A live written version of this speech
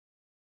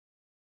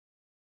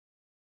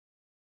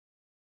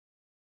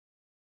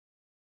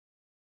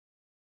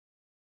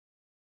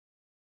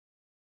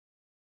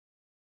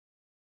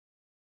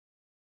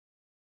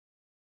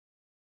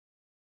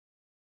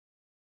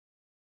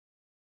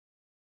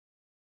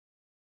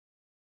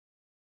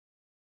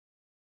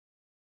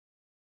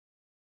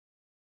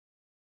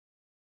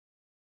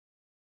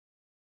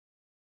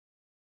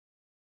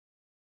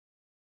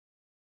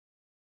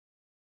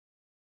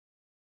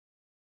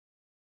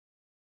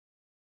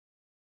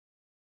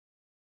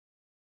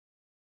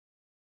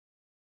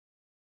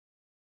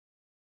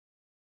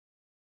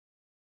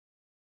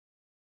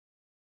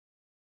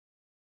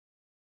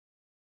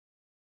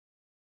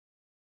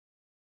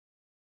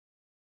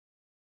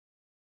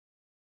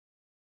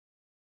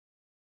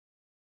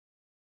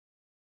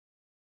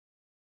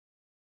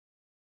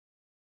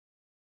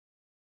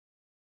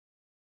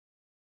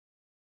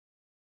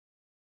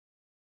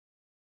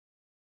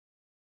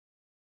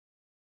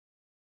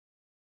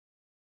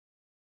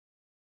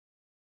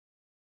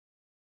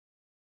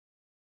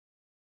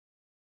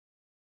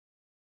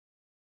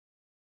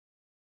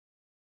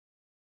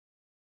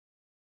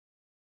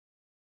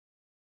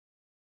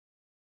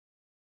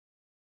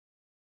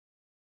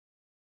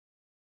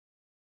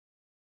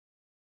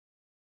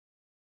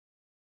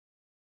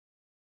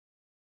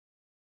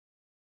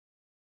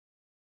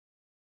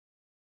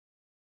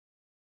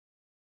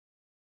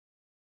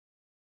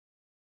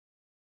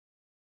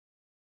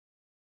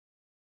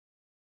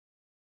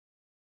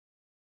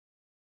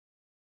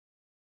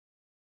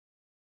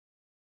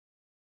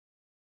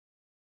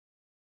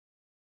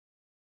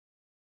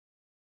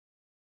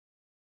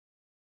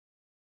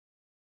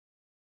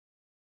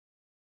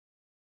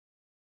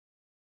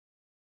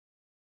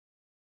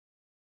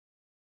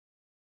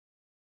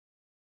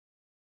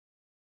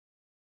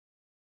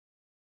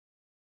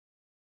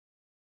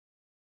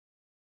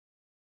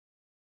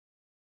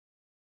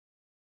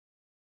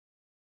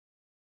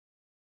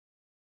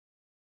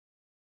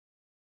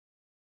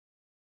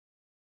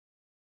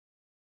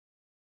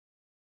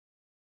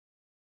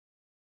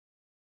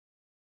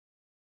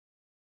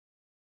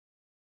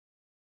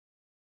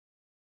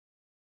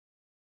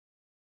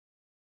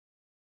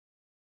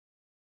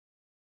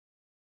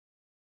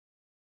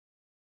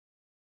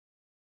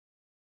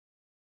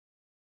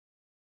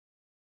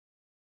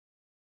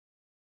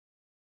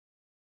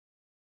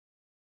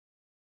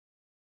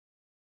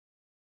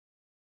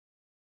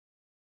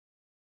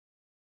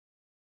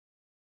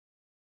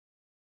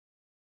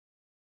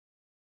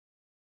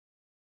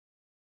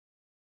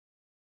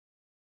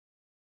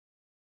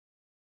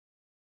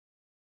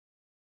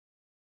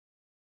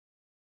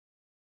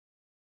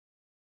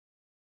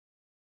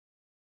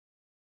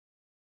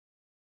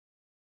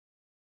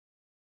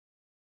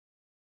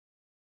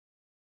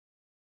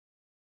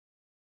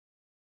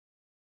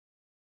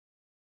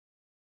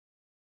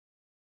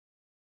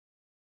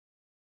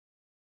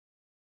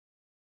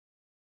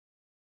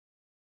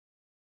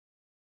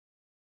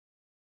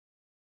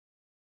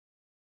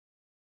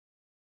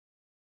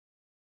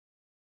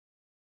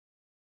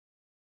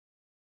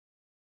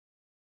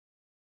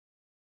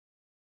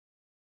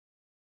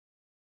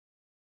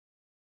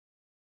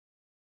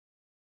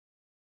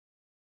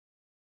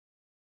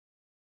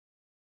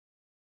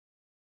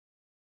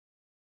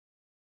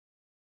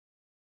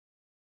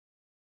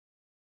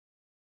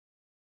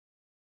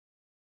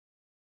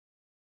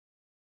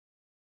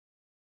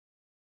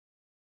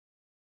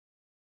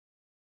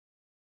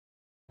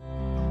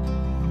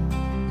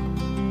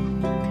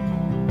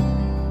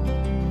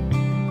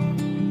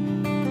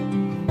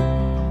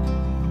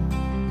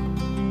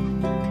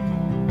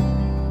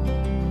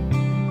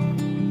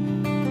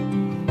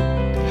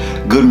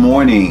Good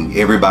morning,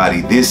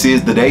 everybody. This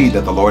is the day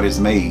that the Lord has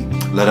made.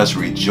 Let us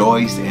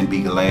rejoice and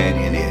be glad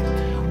in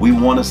it. We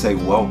want to say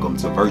welcome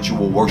to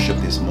virtual worship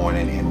this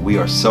morning, and we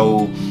are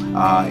so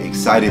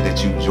excited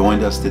that you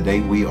joined us today.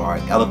 We are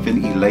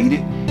elephant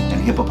elated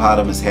and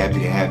hippopotamus happy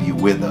to have you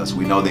with us.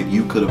 We know that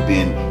you could have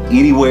been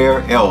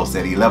anywhere else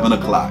at 11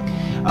 o'clock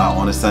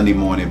on a Sunday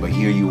morning, but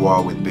here you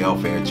are with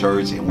Belfair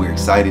Church, and we're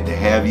excited to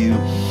have you.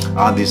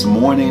 This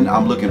morning,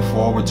 I'm looking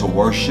forward to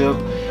worship.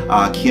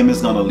 Kim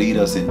is going to lead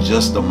us in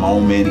just a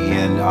moment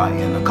in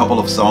a couple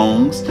of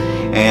songs,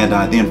 and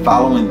then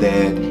following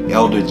that,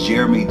 Elder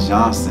Jeremy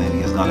Johnson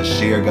is going to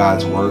share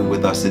God's Word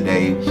with us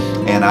today,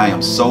 and I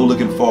am so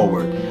looking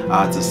forward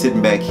to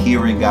sitting back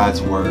hearing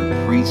God's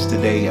Word preached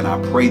today, and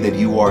I pray that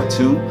you are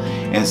too.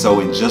 And so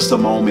in just a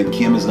moment,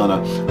 Kim is going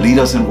to lead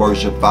us in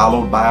worship,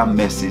 followed by a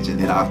message, and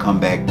then I'll come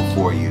back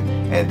before you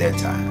at that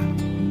time.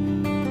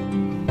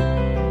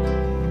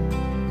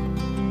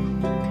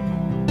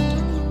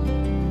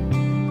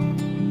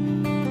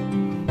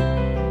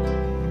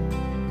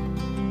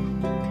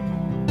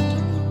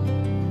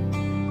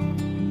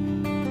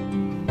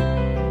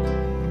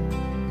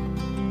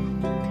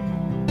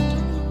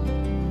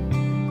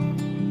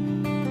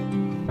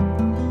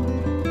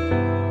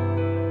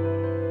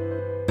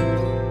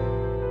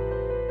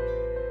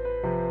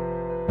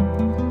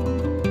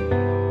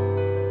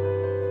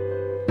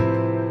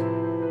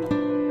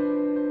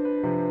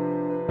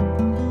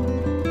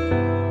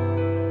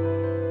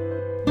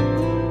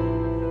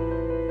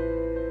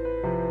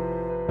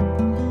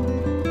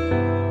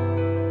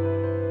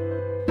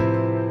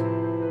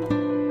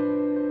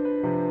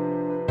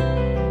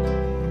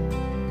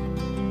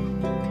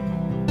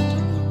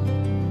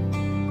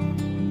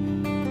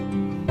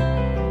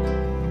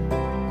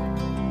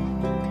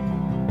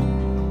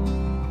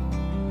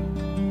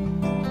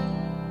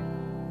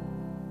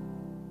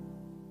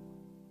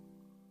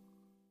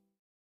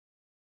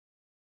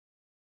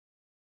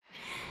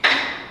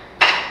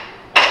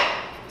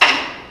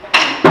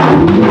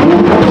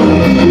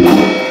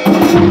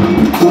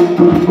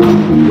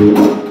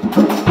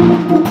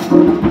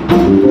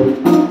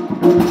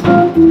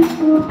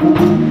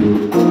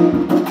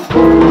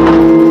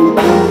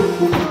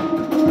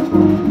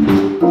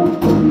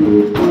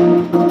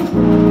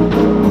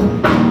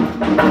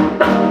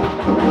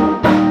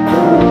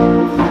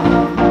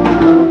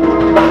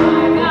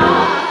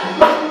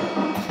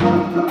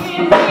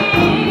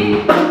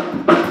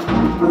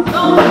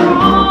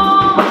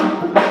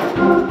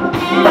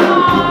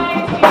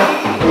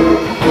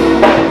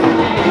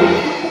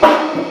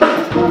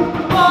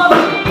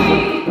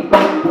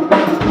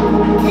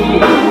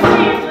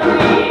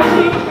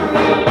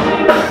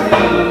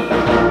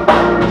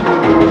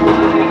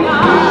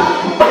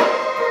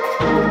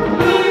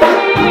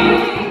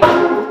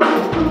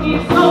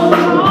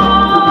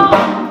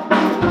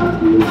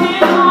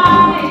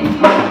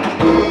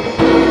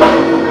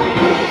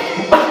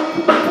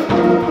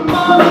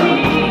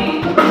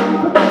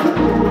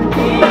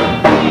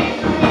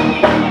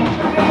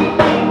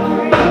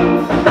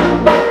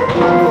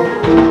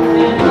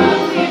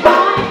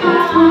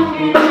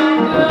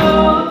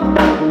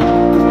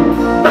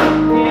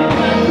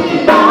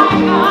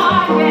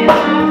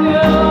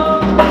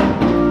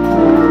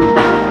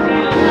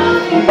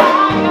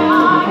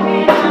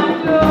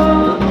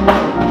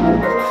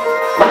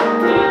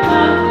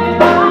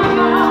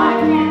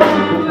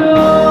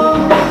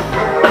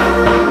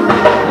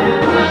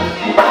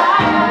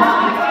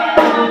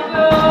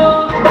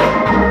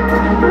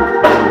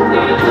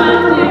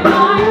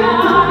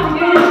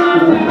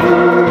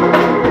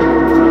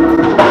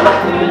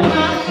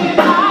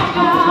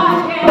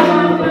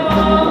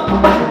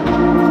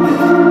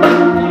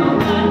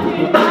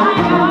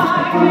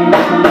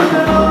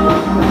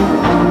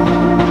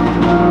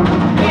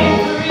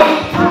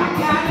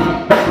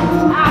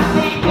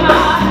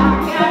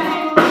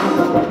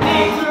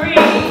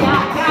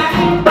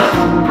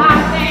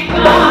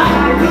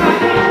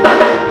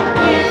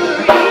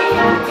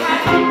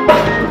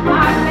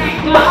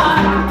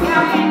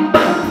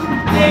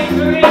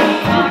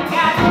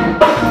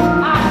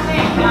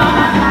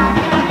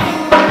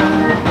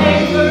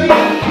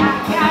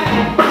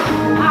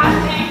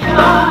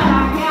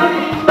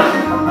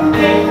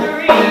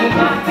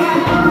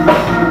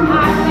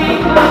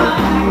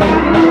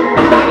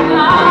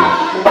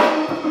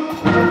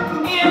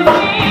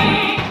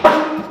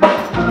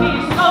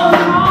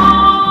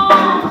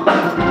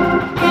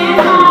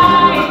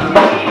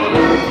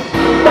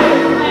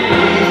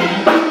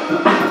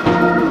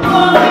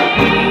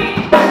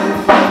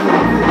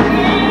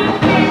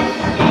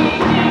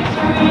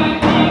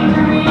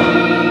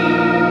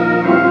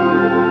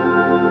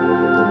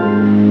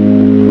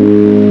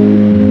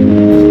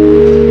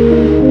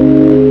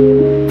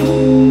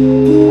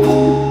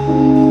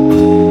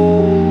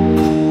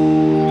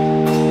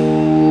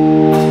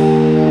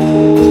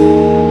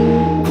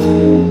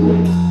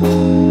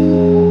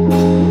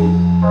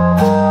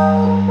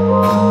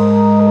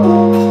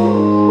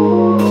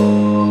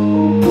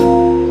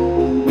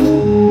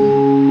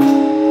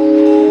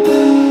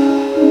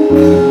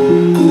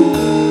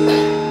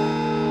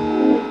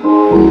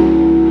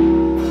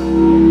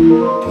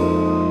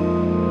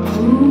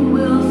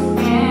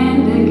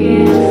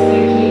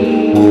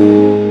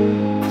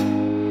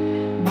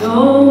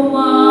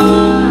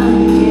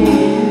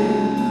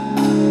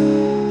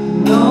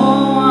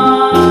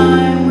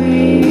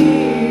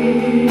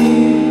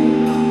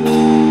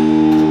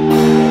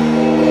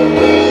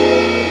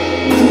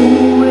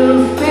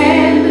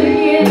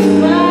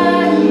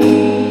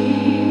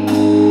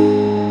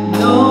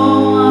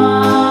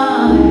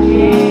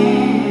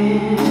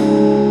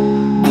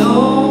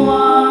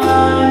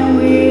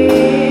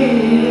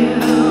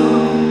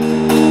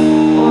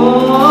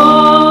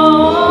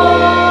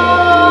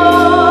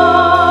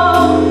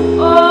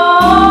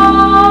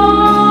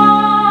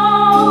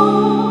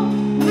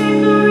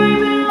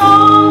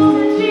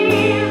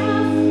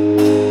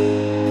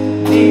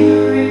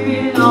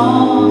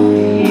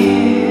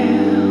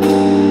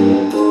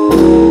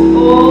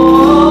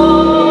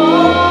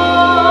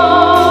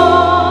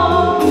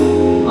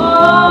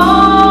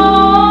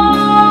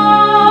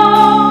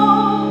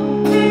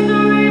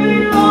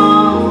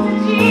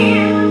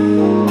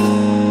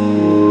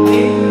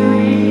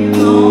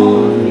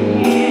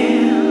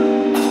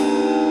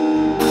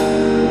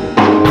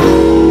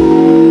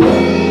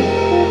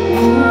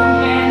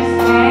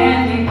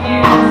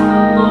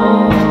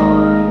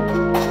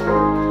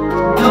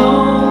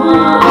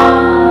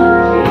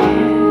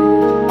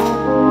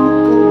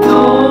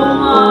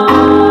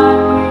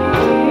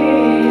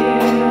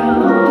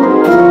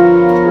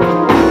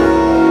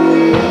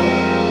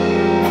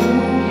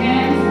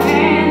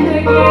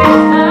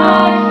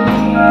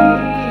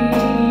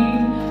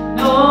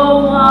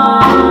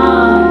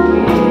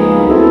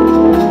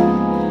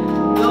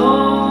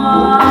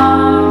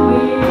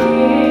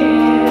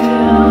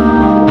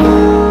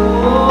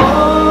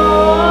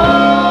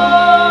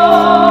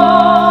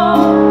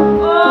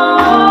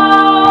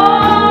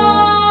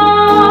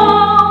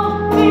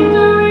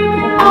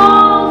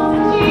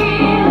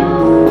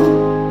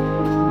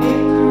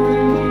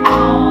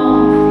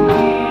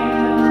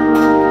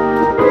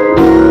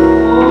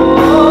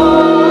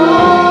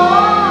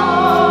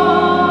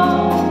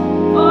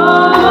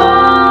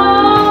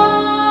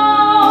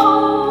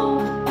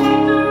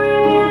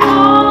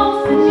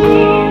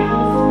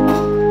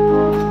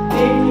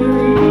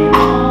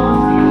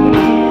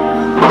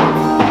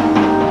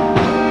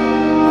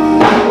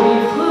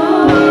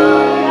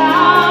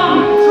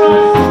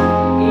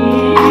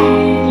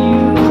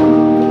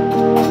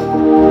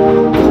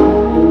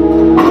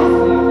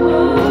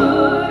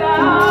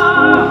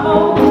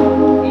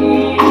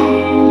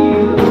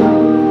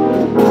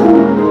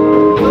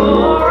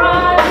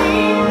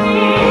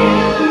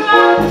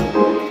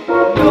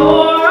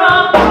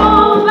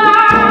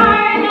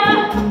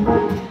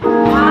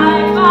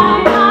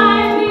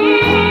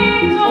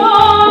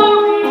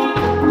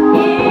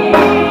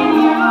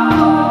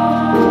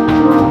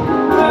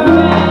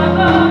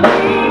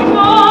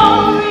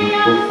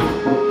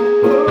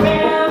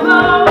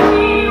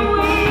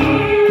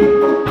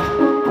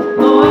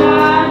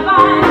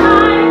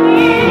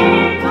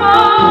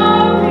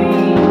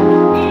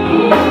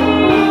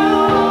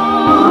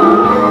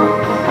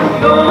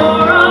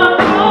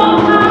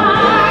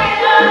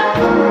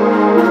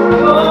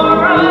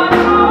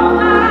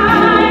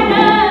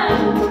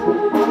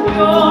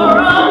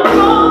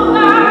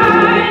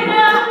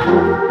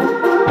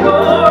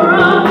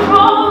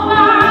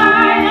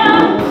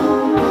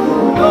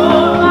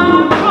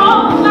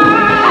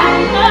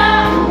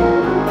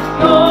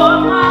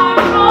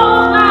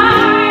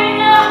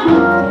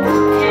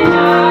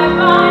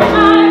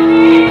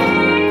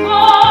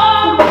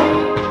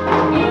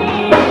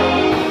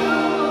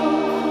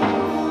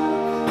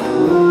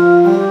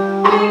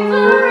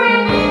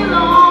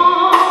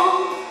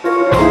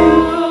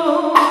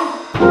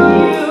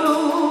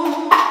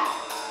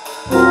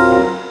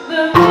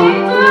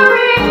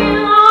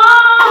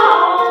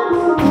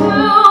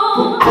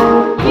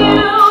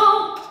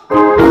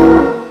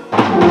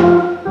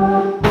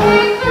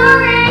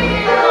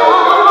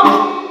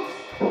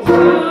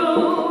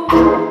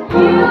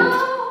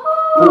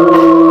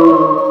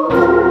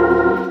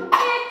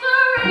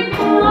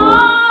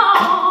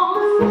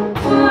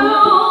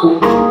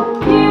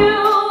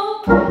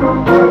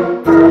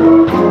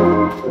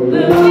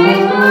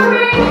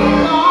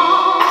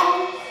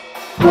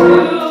 Good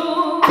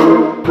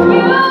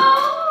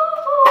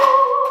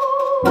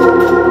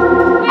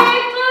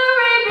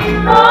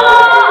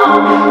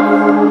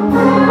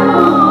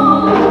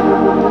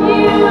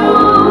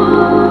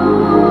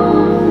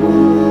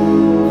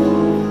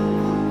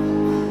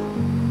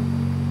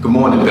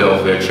morning,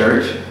 Belfair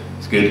Church.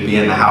 It's good to be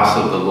in the house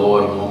of the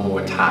Lord one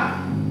more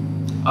time.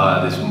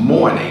 This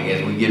morning,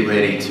 as we get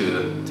ready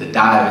to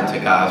dive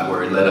into God's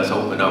Word, let us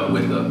open up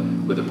with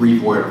a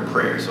brief word of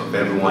prayer. So if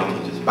everyone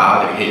can just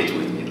bow their heads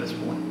with me this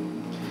morning.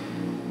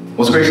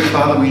 Most gracious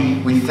Father,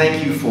 we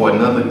thank you for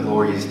another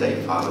glorious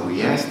day, Father.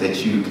 We ask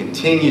that you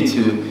continue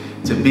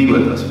to be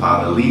with us,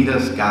 Father. Lead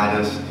us,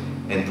 guide us,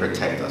 and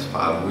protect us,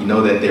 Father. We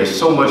know that there's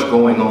so much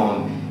going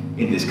on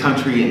in this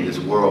country, in this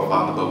world,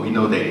 Father, but we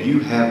know that you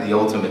have the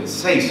ultimate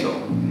say-so.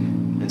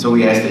 And so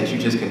we ask that you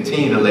just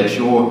continue to let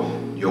your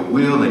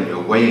will and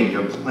your way and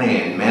your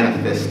plan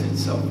manifest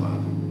itself, Father.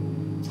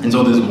 And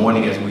so this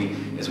morning, as we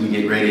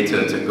get ready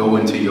to go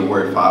into your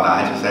word, Father,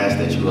 I just ask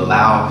that you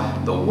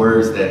allow the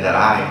words that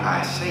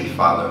I say,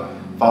 Father,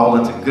 fall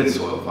into good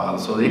soil, Father,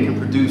 so they can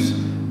produce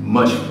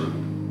much fruit.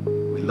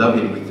 We love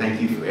you and we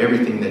thank you for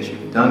everything that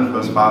you've done for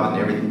us, Father,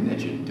 and everything that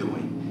you're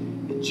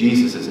doing. In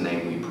Jesus'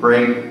 name we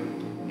pray.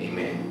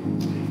 Amen.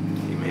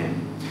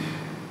 Amen.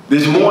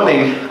 This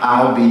morning,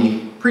 I'll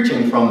be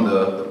preaching from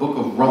the book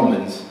of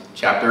Romans,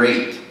 chapter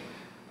 8,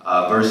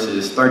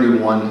 verses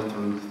 31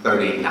 through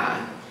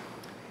 39.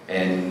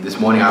 And this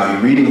morning, I'll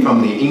be reading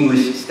from the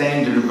English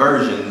Standard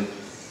Version,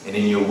 and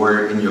in your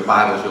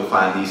Bibles, you'll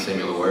find these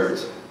similar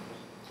words.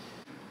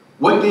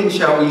 What then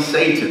shall we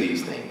say to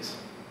these things?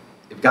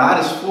 If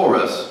God is for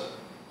us,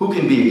 who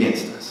can be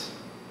against us?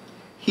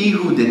 He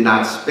who did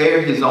not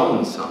spare his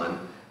own Son,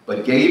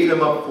 but gave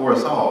him up for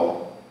us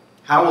all,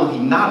 how will he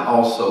not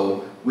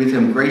also with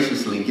him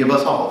graciously give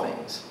us all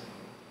things?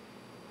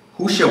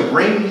 Who shall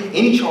bring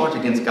any charge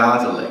against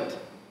God's elect?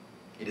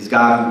 It is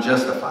God who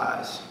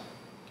justifies.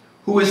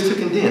 Who is to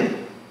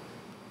condemn?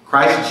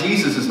 Christ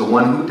Jesus is the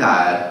one who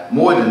died,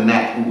 more than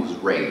that, who was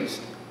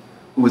raised,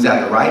 who is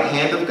at the right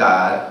hand of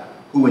God,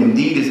 who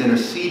indeed is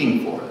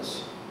interceding for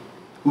us.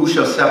 Who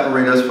shall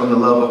separate us from the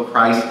love of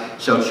Christ?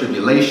 Shall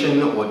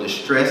tribulation or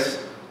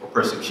distress or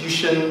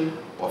persecution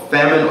or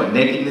famine, or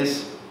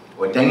nakedness,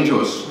 or danger,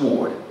 or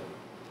sword?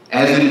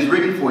 As it is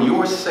written, for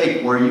your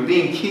sake were you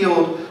being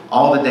killed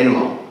all the day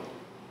long.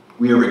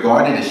 We are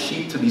regarded as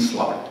sheep to be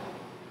slaughtered.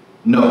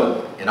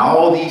 No, in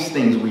all these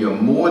things we are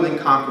more than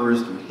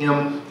conquerors through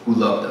him who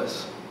loved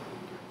us.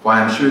 For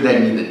I am sure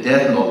that neither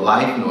death, nor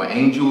life, nor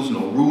angels,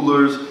 nor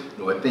rulers,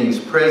 nor things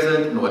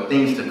present, nor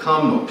things to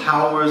come, nor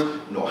powers,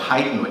 nor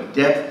height, nor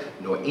depth,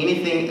 nor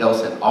anything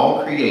else in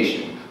all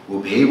creation will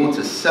be able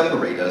to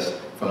separate us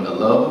from the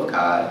love of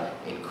God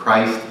in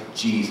Christ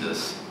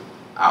Jesus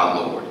our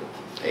Lord.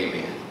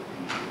 Amen.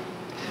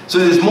 So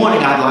this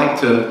morning I'd like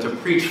to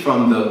preach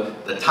from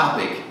the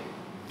topic,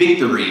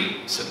 Victory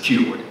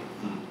Secured.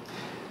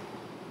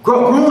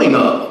 Growing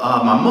up,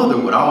 my mother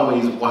would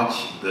always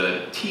watch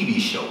the TV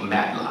show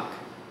Matlock.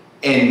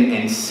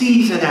 And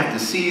season after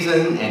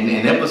season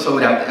and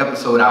episode after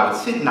episode, I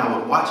would sit and I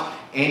would watch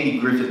Andy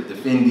Griffith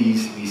defend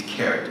these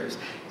characters.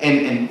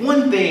 And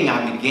one thing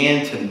I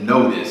began to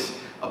notice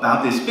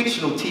about this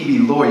fictional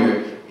TV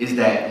lawyer is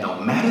that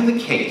no matter the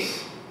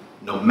case,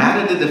 no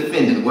matter the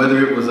defendant,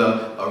 whether it was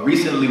a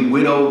recently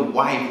widowed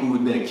wife who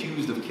had been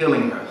accused of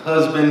killing her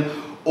husband,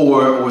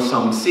 or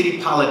some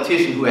city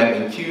politician who had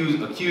been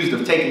accused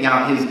of taking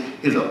out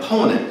his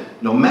opponent,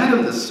 no matter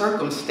the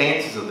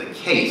circumstances of the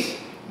case,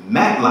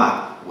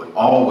 Matlock would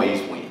always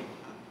win.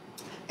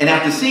 And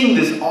after seeing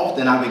this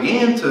often, I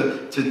began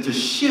to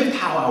shift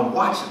how I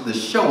watched the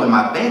show, and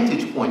my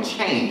vantage point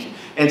changed.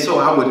 And so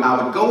I would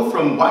go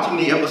from watching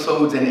the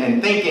episodes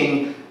and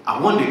thinking, I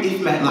wonder if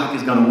Matlock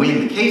is going to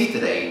win the case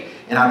today.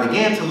 And I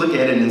began to look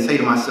at it and say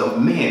to myself,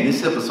 man,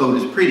 this episode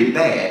is pretty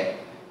bad,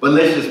 but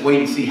let's just wait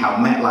and see how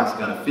Matlock's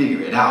going to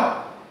figure it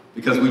out,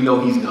 because we know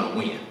he's going to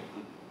win.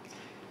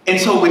 And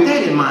so with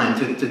that in mind,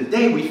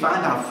 today we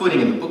find our footing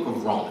in the book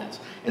of Romans.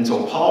 And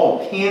so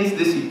Paul pens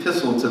this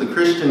epistle to the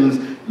Christians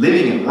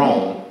living in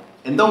Rome,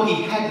 and though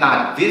he had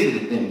not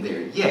visited them there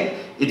yet,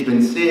 it's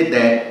been said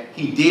that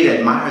he did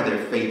admire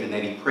their faith and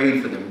that he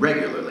prayed for them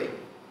regularly.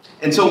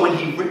 And so when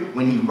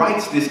he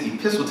writes this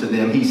epistle to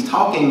them, he's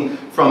talking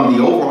from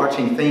the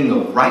overarching thing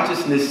of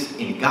righteousness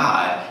in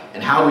God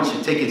and how it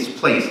should take its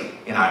place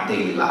in our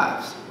daily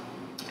lives.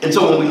 And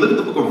so when we look at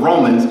the book of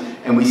Romans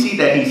and we see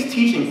that he's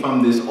teaching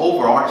from this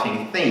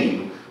overarching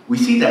theme, we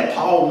see that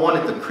Paul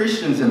wanted the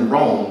Christians in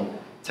Rome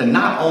to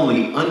not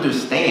only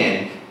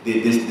understand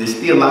this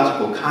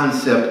theological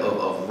concept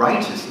of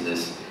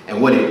righteousness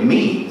and what it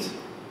means,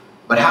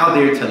 but how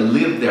they're to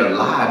live their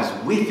lives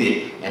with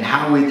it and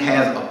how it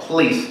has a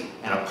place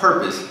and a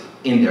purpose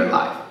in their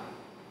life.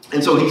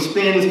 And so he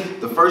spends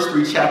the first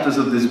 3 chapters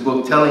of this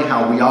book telling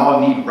how we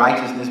all need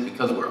righteousness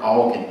because we're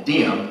all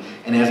condemned.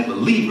 And as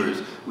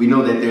believers, we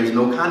know that there's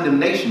no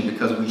condemnation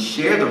because we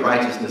share the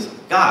righteousness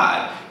of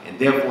God, and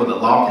therefore the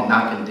law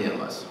cannot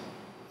condemn us.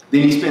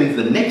 Then he spends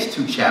the next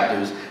 2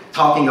 chapters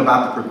talking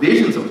about the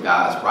provisions of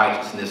God's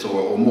righteousness,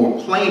 or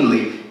more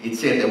plainly, it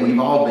said that we've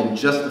all been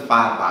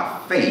justified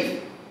by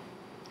faith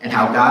and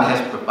how God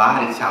has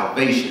provided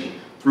salvation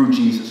through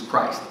Jesus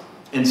Christ.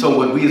 And so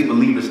what we as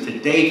believers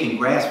today can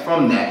grasp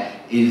from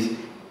that is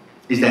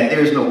that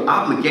there's no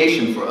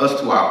obligation for us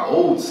to our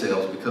old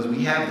selves, because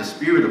we have the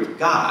Spirit of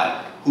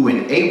God who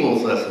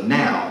enables us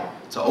now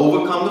to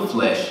overcome the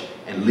flesh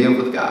and live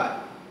with God.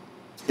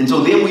 And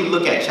so then we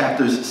look at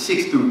chapters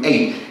 6 through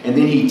 8, and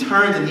then he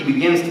turns and he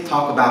begins to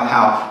talk about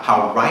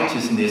how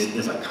righteousness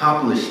is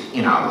accomplished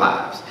in our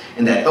lives,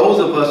 and that those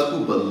of us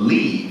who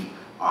believe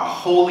are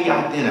wholly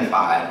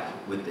identified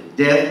with the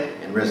death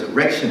and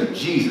resurrection of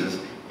Jesus,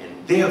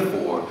 and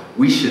therefore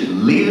we should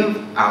live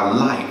our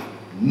life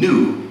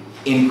new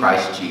in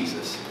Christ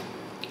Jesus.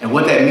 And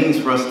what that means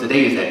for us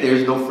today is that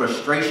there's no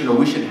frustration, or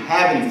we shouldn't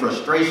have any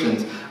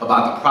frustrations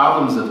about the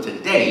problems of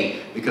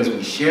today, because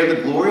we share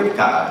the glory of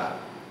God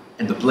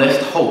and the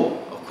blessed hope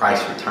of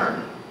Christ's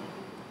return.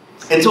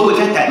 And so it's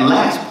at that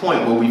last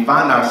point where we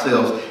find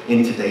ourselves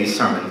in today's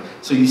sermon.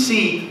 So you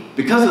see,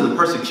 because of the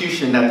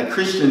persecution that the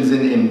Christians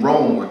in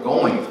Rome were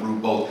going through,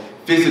 both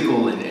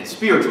physical and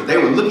spiritual, they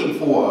were looking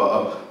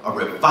for a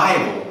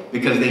revival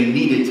because they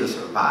needed to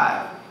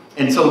survive.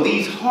 And so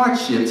these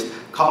hardships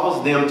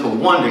caused them to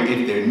wonder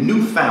if their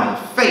newfound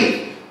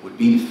faith would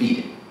be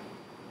defeated.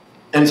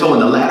 And so in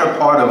the latter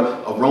part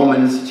of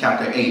Romans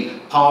chapter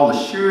 8, Paul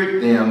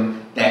assured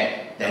them that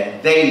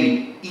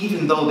they,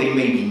 even though they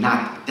may be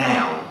knocked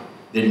down,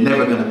 they're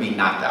never going to be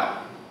knocked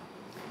out.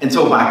 And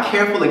so by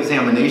careful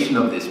examination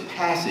of this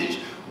passage,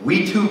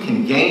 we too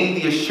can gain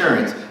the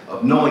assurance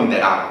of knowing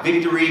that our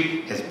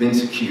victory has been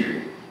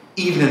secured,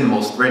 even in the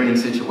most threatening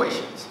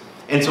situations.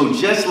 And so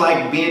just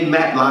like Ben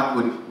Matlock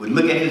would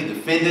look at his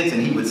defendants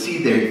and he would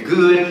see their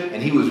good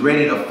and he was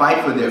ready to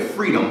fight for their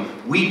freedom,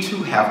 we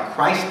too have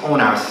Christ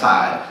on our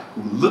side,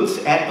 who looks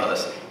at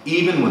us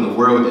even when the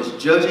world is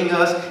judging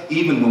us,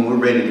 even when we're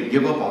ready to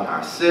give up on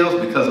ourselves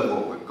because of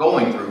what we're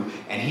going through.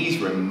 And he's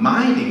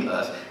reminding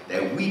us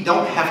that we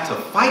don't have to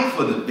fight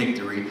for the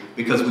victory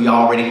because we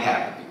already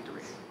have the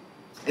victory.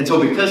 And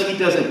so because he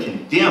doesn't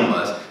condemn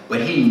us,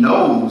 but he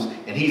knows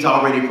and he's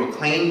already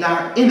proclaimed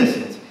our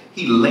innocence,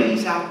 he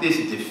lays out this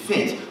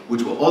defense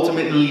which will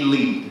ultimately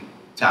lead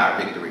to our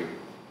victory.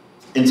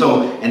 And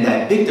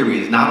that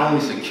victory is not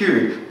only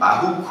secured by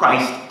who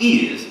Christ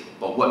is,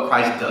 but what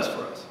Christ does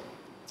for us.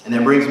 And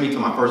that brings me to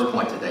my first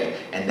point today,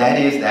 and that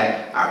is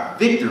that our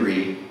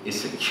victory is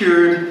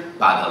secured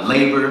by the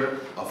labor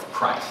of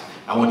Christ.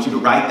 I want you to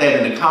write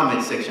that in the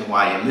comment section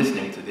while you're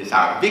listening to this.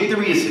 Our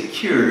victory is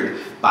secured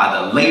by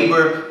the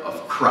labor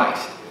of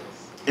Christ.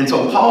 And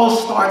so Paul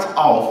starts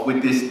off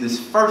with this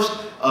first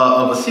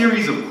of a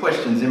series of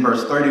questions in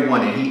verse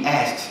 31, and he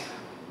asks,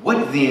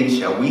 what then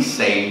shall we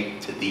say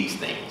to these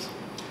things?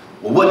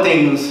 Well, what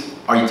things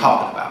are you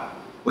talking about?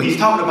 Well, he's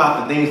talking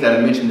about the things that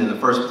are mentioned in the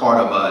first part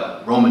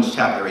of Romans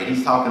chapter 8.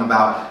 He's talking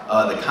about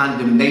the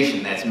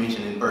condemnation that's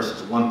mentioned in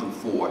verses 1 through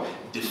 4,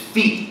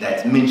 defeat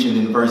that's mentioned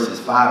in verses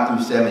 5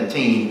 through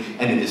 17,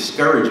 and the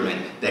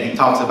discouragement that he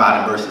talks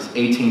about in verses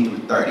 18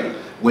 through 30.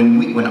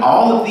 When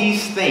all of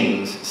these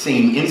things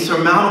seem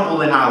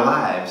insurmountable in our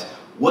lives,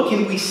 what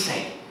can we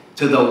say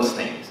to those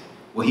things?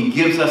 Well, he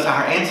gives us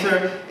our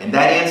answer, and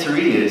that answer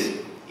is,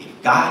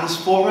 if God is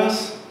for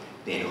us,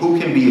 then who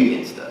can be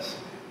against us?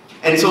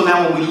 And so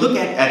now when we look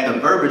at the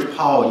verbiage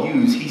Paul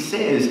used, he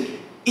says,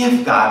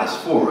 if God is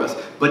for us,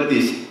 but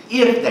this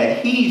if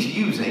that he's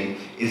using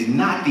is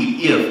not the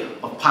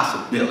if of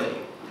possibility.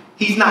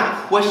 He's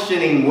not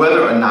questioning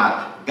whether or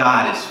not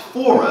God is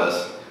for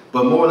us,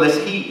 but more or less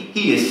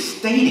he is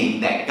stating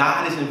that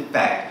God is in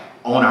fact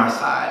on our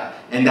side.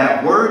 And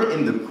that word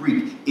in the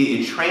Greek,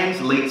 it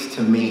translates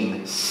to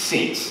mean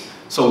since.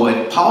 So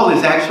what Paul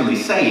is actually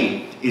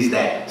saying is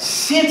that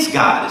since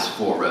God is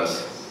for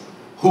us,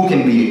 who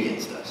can be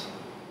against us?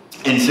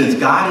 And since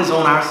God is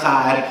on our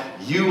side,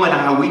 you and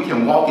I, we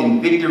can walk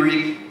in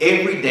victory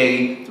every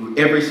day through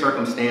every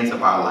circumstance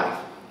of our life.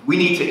 We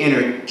need to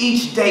enter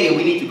each day and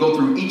we need to go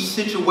through each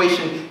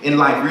situation in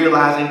life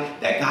realizing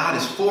that God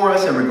is for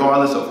us, and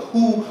regardless of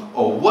who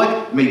or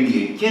what may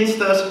be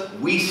against us,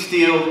 we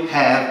still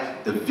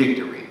have the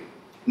victory.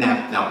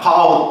 Now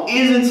Paul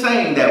isn't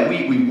saying that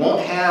we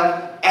won't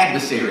have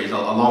adversaries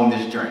along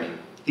this journey.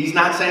 He's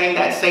not saying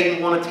that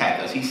Satan won't attack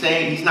us. He's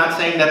not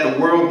saying that the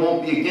world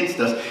won't be against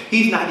us.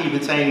 He's not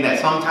even saying that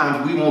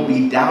sometimes we won't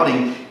be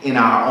doubting in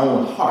our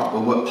own hearts.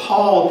 But what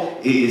Paul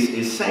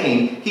is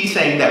saying, he's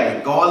saying that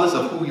regardless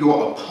of who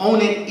your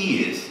opponent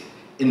is,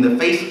 in the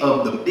face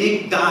of the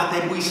big God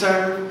that we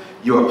serve,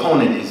 your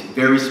opponent is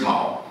very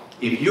small.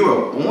 If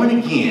you're a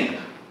born-again,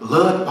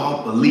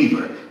 blood-bought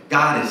believer,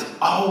 God is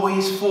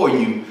always for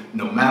you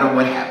no matter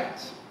what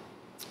happens.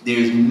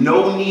 There's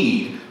no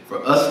need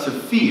for us to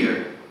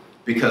fear,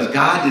 because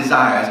God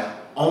desires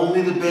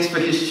only the best for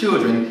his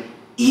children,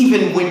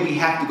 even when we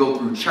have to go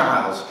through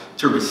trials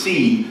to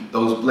receive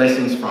those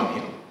blessings from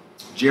him.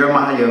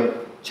 Jeremiah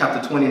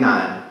chapter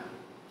 29,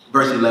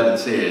 verse 11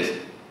 says,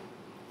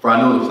 "For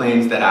I know the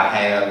plans that I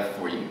have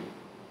for you,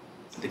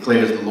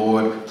 declares the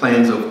Lord,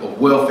 plans of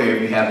welfare,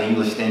 if you have the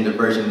English Standard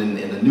Version.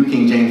 In the New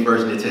King James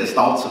Version, it says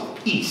thoughts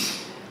of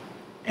peace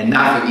and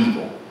not for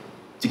evil,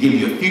 to give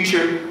you a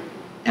future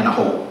and a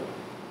hope.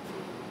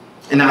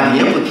 And now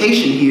the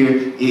implication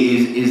here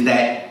is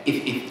that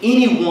if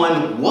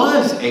anyone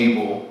was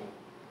able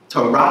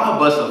to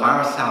rob us of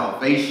our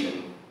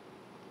salvation,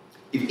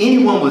 if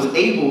anyone was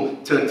able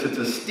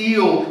to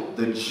steal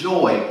the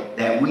joy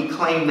that we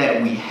claim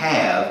that we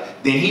have,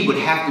 then he would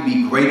have to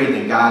be greater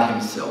than God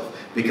himself,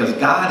 because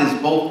God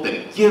is both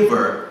the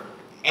giver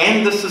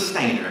and the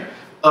sustainer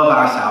of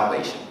our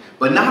salvation.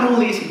 But not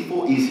only is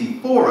he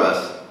for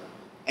us,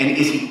 and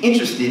is he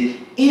interested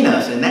in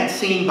us, and that's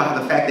seen by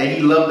the fact that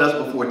he loved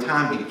us before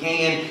time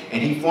began,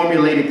 and he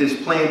formulated this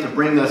plan to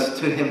bring us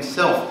to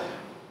himself.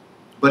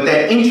 But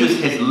that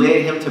interest has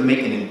led him to make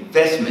an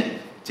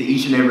investment to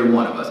each and every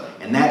one of us.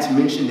 And that's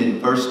mentioned in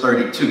verse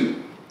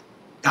 32.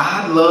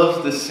 God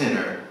loves the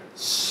sinner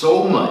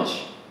so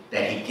much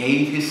that he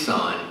gave his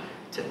son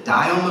to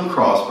die on the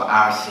cross for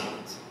our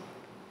sins.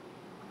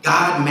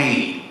 God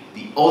made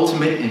the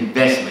ultimate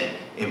investment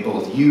in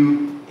both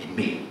you and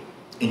me.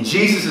 And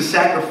Jesus'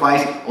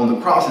 sacrifice on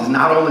the cross is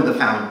not only the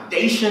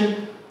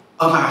foundation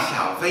of our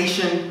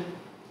salvation,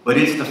 but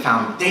it's the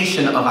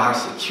foundation of our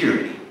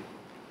security.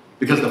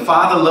 Because the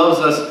Father loves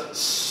us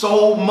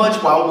so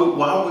much while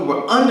we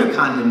were under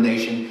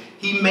condemnation,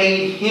 he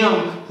made him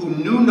who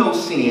knew no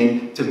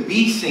sin to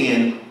be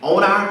sin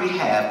on our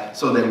behalf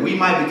so that we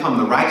might become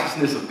the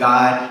righteousness of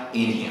God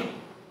in him.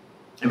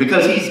 And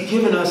because he's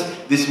given us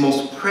this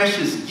most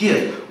precious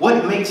gift,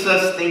 what makes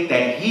us think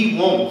that he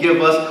won't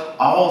give us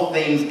all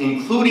things,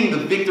 including the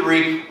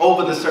victory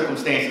over the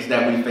circumstances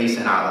that we face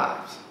in our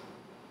lives?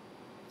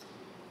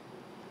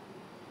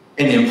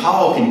 And then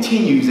Paul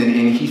continues, and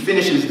he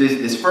finishes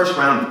this first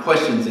round of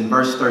questions in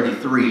verse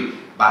 33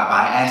 by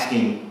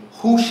asking,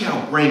 who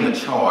shall bring a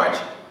charge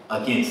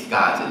against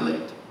God's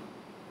elect?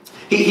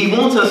 He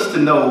wants us to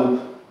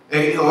know,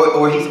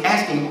 or he's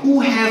asking, who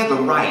has the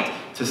right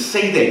to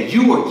say that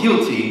you are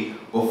guilty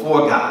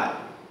before God?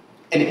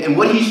 And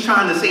what he's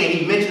trying to say, and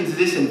he mentions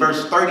this in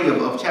verse 30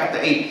 of chapter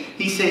 8,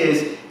 he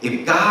says,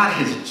 if God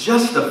has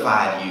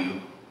justified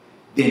you,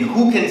 then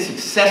who can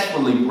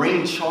successfully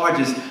bring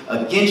charges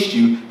against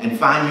you and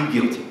find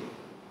you guilty?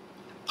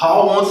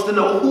 Paul wants to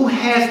know who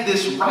has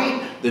this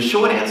right. The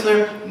short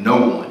answer, no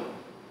one.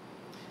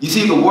 You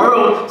see, the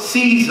world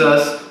sees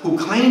us who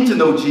claim to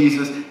know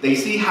Jesus. They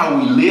see how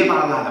we live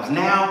our lives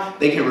now.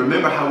 They can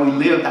remember how we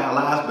lived our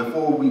lives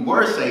before we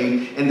were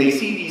saved, and they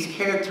see these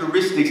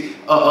characteristics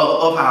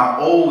of our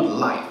old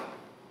life.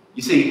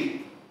 You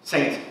see,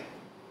 saints,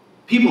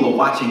 people are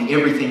watching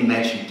everything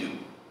that you do.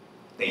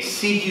 They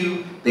see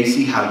you, they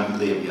see how you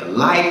live your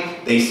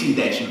life, they see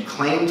that you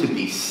claim to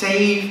be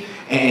saved,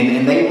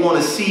 and they want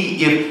to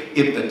see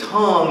if the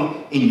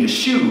tongue in your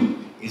shoe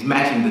is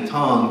matching the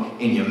tongue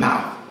in your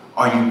mouth.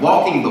 Are you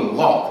walking the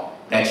walk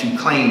that you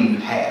claim you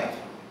have?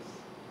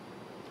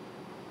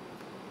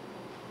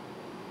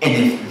 And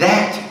if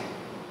that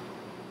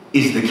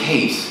is the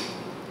case,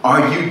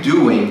 are you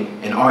doing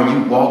and are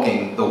you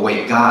walking the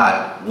way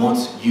God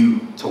wants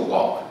you to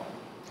walk?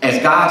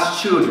 As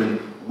God's children,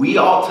 we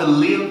ought to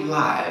live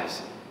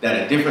lives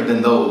that are different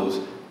than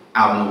those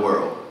out in the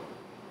world.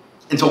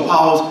 And so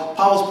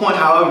Paul's point,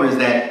 however, is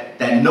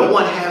that no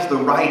one has the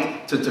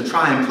right to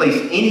try and place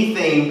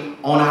anything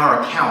on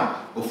our account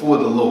before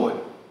the Lord.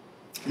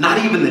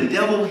 Not even the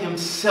devil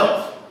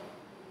himself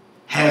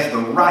has the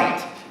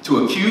right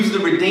to accuse the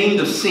redeemed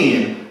of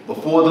sin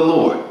before the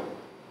Lord.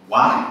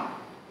 Why?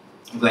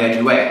 I'm glad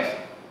you asked.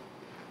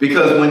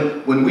 Because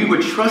when we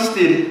were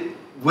trusted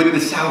with the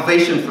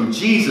salvation from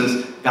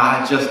Jesus,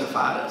 God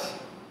justified us.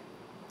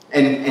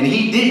 And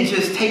he didn't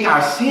just take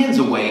our sins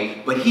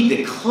away, but he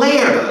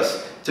declared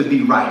us to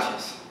be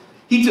righteous.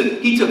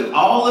 He took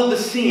all of the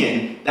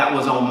sin that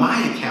was on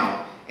my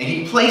account and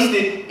he placed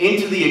it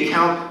into the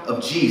account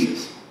of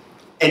Jesus.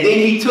 And then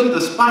he took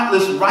the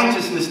spotless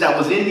righteousness that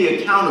was in the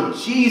account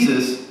of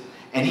Jesus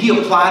and he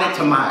applied it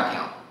to my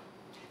account.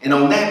 And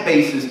on that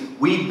basis,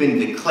 we've been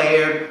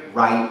declared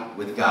right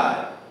with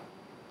God.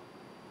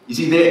 You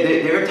see,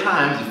 there are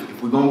times,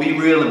 if we're going to be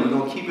real and we're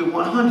going to keep it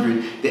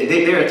 100,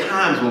 there are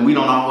times when we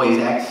don't always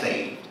act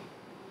saved.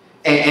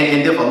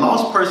 And if a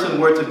lost person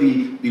were to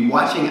be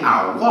watching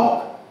our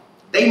walk,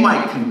 they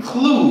might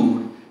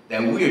conclude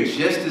that we're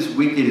just as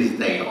wicked as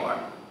they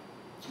are.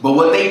 But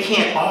what they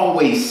can't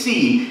always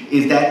see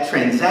is that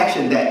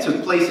transaction that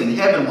took place in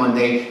heaven one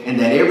day, and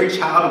that every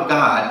child of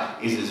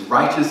God is as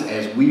righteous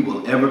as we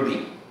will ever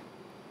be.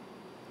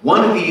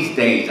 One of these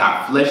days,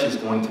 our flesh is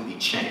going to be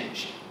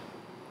changed.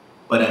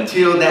 But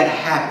until that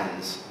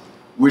happens,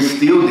 we're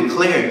still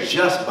declared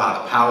just by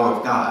the power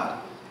of God.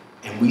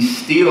 And we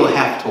still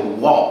have to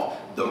walk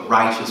the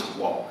righteous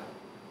walk.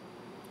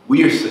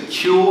 We are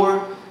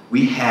secure.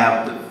 We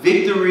have the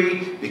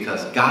victory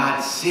because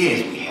God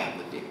says we have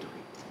the victory.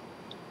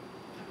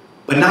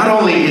 But not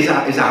only is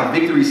our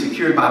victory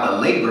secured by the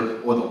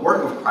labor or the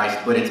work of Christ,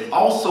 but it's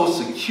also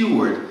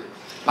secured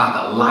by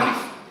the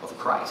life of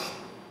Christ.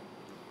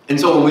 And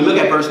so when we look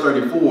at verse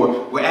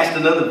 34, we're asked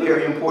another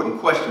very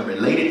important question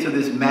related to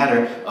this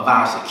matter of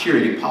our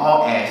security.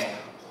 Paul asked,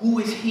 who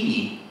is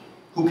he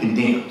who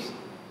condemns?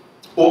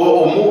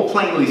 Or more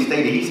plainly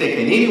stated, he said,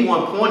 can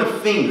anyone point a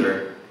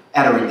finger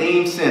at a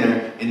redeemed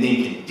sinner and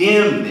then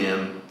condemn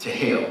them to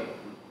hell?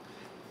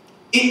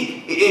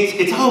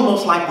 It's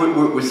almost like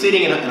we're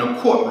sitting in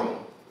a courtroom.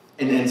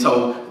 And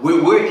so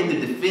we're in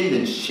the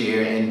defendant's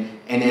chair,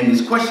 and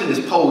this question is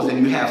posed,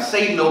 and you have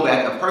Satan over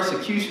at the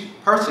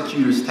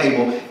persecutor's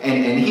table,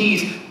 and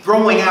he's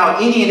throwing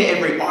out any and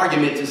every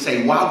argument to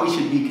say why we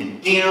should be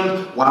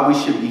condemned, why we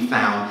should be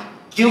found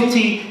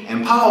guilty.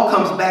 And Paul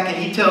comes back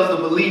and he tells the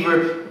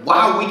believer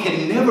why we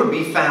can never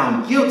be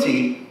found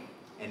guilty,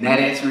 and that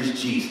answer is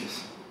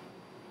Jesus.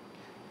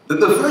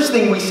 The first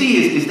thing we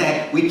see is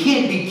that we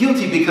can't be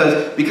guilty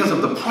because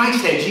of the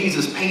price that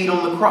Jesus paid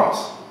on the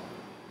cross.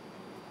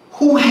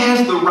 Who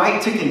has the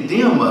right to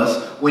condemn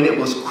us when it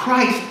was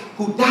Christ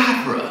who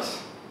died for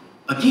us?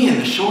 Again,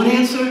 the short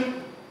answer,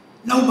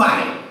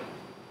 nobody.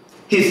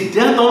 His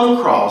death on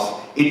the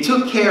cross, it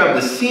took care of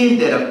the sin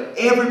debt of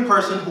every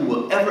person who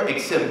will ever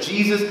accept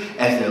Jesus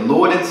as their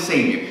Lord and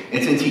Savior.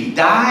 And since he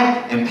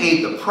died and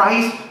paid the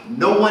price,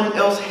 no one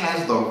else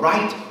has the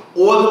right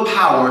or the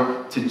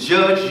power to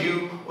judge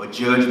you or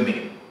judge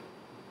me.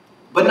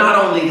 But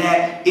not only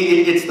that,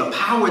 it's the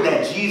power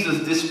that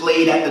Jesus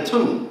displayed at the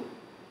tomb.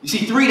 You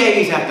see, 3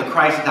 days after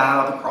Christ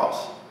died on the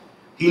cross,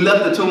 he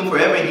left the tomb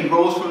forever and he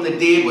rose from the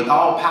dead with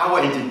all power,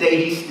 and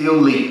today he still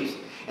lives.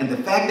 And the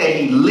fact that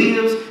he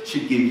lives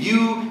should give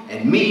you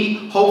and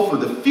me hope for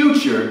the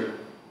future.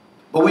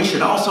 But we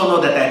should also know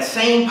that that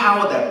same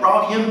power that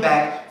brought him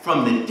back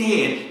from the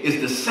dead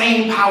is the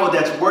same power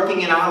that's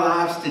working in our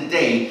lives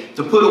today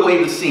to put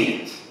away the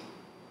sins.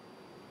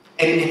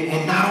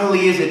 And not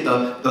only is it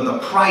the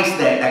price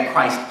that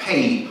Christ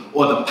paid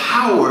or the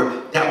power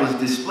that was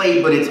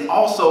displayed, but it's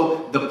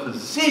also the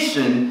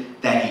position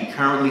that he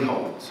currently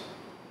holds.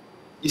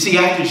 You see,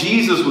 after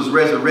Jesus was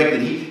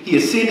resurrected, he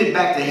ascended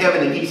back to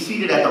heaven, and he's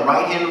seated at the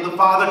right hand of the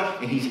Father,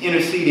 and he's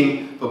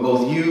interceding for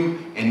both you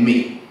and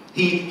me.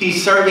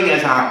 He's serving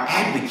as our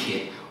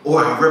advocate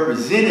or our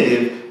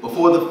representative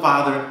before the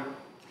Father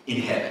in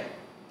heaven.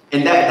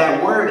 And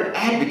that word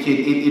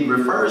advocate, it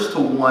refers to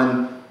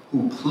one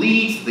who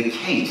pleads the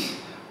case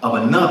of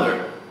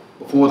another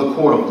before the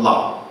court of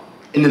law.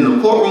 And in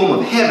the courtroom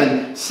of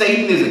heaven,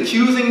 Satan is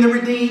accusing the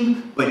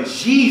redeemed, but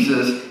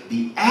Jesus,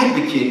 the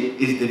advocate,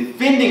 is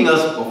defending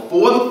us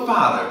before the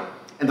Father.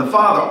 And the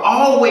Father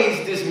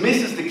always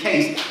dismisses the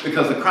case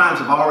because the crimes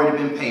have already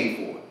been paid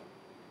for.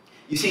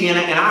 You see, in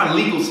our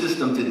legal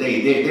system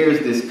today, there's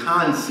this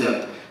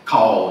concept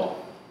called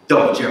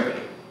double jeopardy.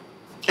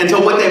 And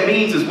so what that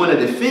means is when a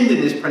defendant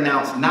is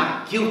pronounced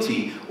not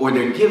guilty or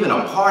they're given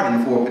a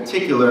pardon for a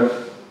particular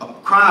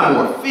crime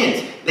or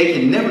offense, they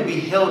can never be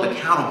held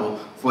accountable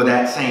for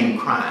that same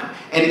crime.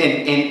 And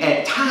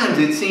at times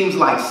it seems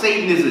like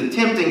Satan is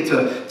attempting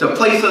to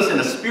place us in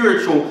a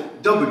spiritual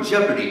double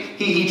jeopardy.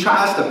 He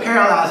tries to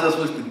paralyze us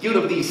with the guilt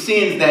of these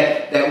sins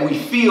that we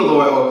feel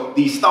or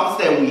these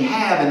thoughts that we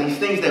have and these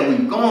things that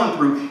we've gone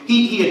through.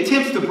 He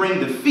attempts to bring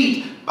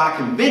defeat by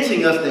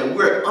convincing us that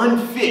we're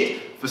unfit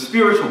for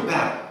spiritual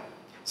battle.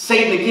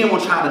 Satan again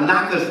will try to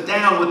knock us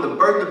down with the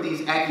burden of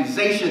these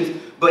accusations,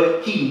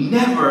 but he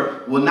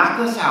never will knock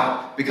us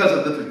out because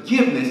of the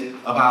forgiveness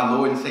of our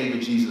Lord and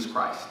Savior Jesus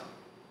Christ.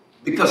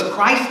 Because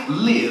Christ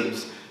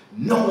lives,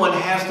 no one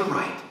has the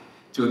right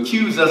to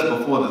accuse us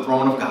before the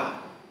throne of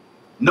God.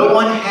 No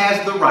one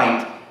has the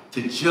right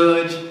to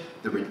judge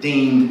the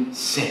redeemed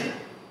sinner.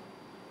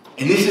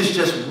 And this is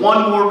just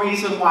one more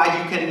reason why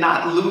you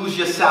cannot lose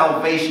your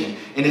salvation.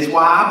 And it's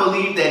why I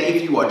believe that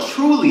if you are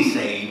truly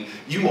saved,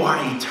 you are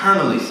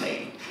eternally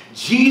saved.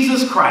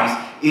 Jesus Christ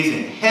is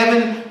in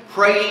heaven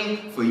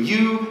praying for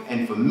you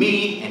and for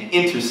me and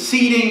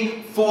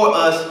interceding for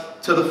us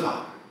to the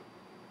Father.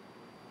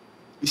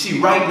 You see,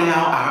 right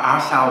now,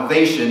 our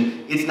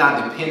salvation, it's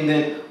not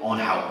dependent on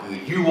how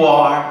good you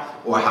are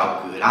or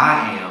how good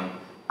I am.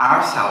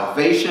 Our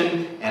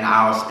salvation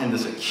and the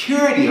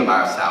security of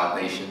our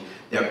salvation,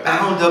 they're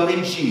bound up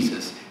in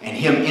Jesus and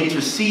him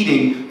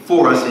interceding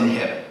for us in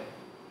heaven.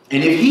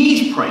 And if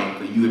he's praying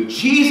for you, if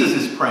Jesus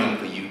is praying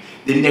for you,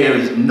 then there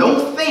is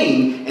no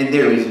thing and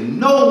there is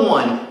no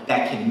one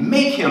that can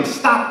make him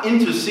stop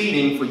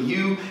interceding for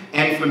you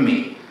and for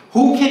me.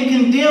 Who can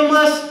condemn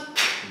us?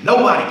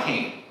 Nobody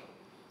can.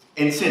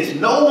 And since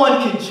no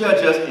one can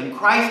judge us, and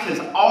Christ has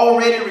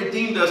already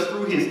redeemed us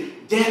through his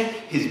death,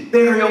 his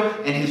burial,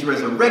 and his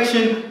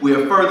resurrection, we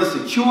are further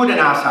secured in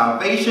our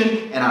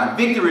salvation and our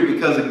victory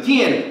because,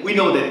 again, we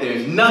know that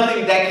there's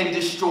nothing that can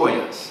destroy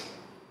us.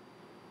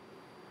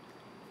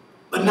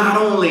 But not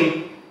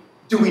only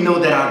do we know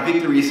that our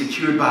victory is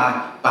secured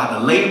by the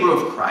labor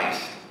of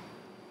Christ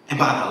and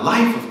by the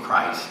life of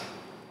Christ,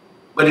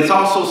 but it's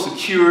also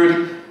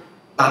secured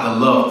by the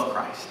love of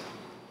Christ.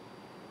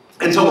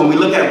 And so when we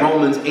look at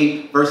Romans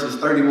 8, verses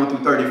 31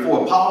 through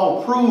 34,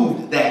 Paul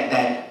proved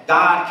that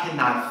God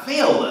cannot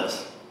fail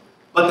us.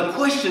 But the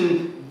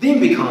question then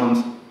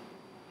becomes,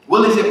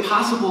 well, is it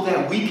possible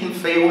that we can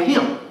fail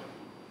him?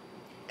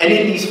 And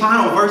in these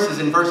final verses,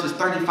 in verses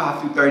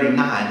 35 through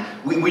 39,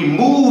 we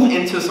move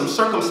into some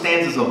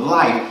circumstances of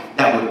life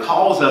that would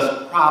cause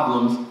us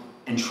problems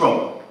and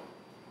trouble.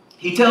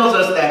 He tells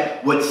us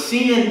that what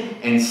sin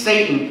and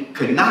Satan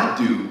could not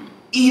do,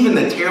 even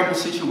the terrible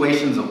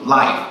situations of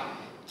life,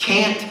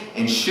 can't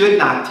and should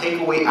not take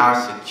away our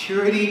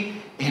security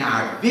and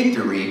our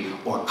victory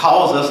or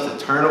cause us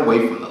to turn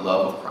away from the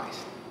love of Christ.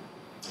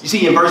 You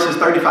see, in verses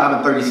 35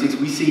 and 36,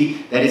 we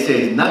see that it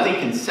says, nothing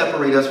can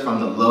separate us from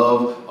the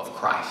love of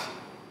Christ.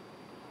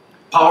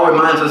 Paul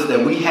reminds us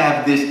that we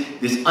have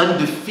this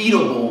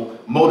undefeatable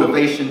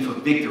motivation for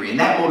victory, and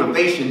that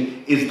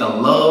motivation is the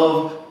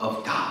love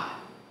of God.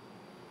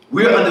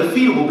 We're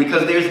undefeatable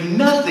because there's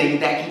nothing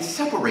that can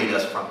separate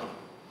us from him.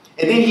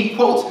 And then he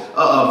quotes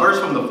a verse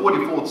from the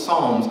 44th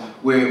Psalms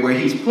where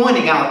he's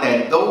pointing out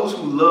that those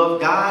who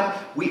love God,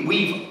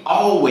 we've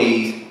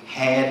always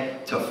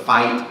had to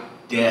fight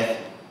death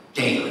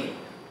daily.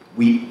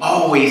 We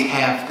always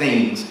have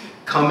things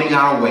coming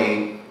our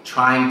way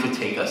trying to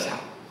take us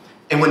out.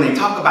 And when they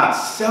talk about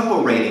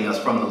separating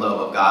us from the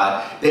love of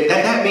God,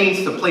 that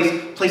means to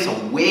place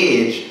a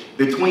wedge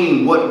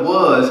between what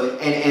was,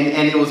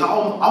 and it was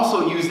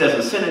also used as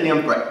a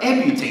synonym for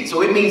amputate.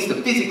 So it means to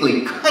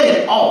physically cut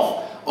it off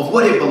of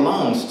what it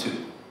belongs to.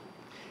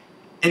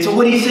 And so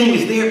what he's saying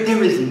is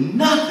there is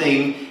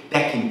nothing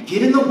that can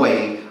get in the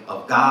way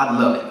of God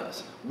loving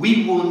us.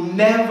 We will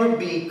never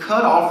be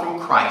cut off from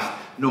Christ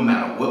no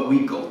matter what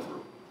we go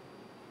through.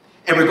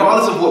 And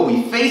regardless of what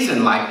we face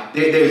in life,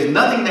 there's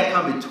nothing that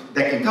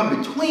can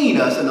come between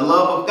us and the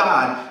love of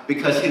God,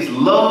 because his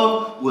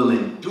love will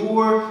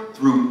endure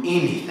through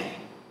anything.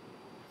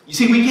 You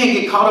see, we can't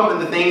get caught up in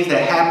the things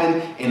that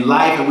happen in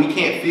life, and we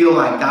can't feel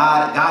like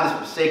God is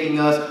forsaking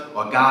us,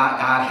 or God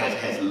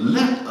has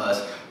left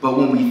us. But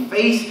when we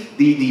face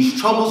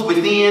these troubles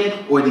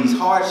within or these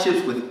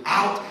hardships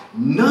without,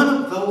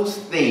 none of those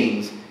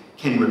things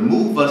can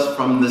remove us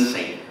from the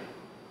Savior.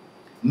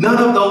 None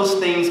of those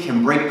things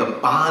can break the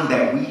bond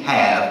that we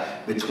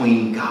have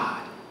between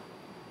God.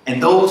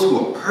 And those who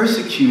are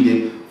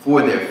persecuted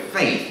for their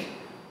faith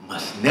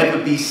must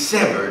never be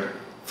severed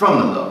from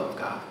the love of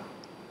God.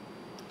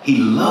 He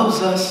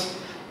loves us,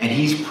 and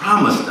he's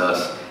promised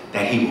us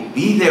that he will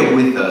be there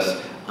with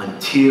us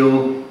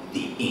until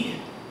the end.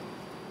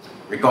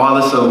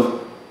 Regardless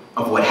of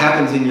what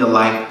happens in your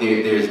life,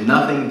 there's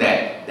nothing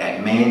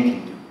that man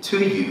can do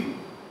to you.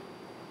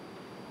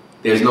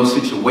 There's no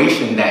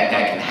situation that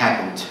can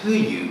happen to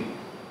you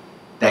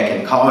that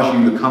can cause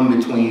you to come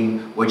between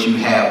what you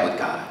have with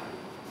God.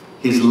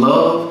 His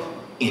love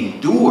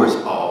endures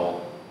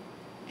all,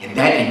 and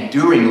that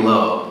enduring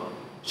love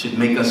should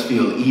make us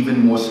feel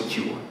even more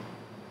secure.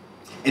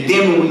 And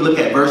then when we look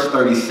at verse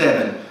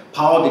 37,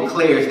 Paul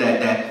declares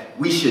that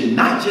we should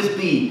not just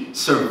be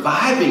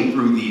surviving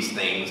through these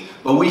things,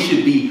 but we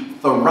should be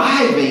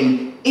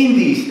thriving in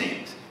these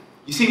things.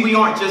 You see, we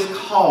aren't just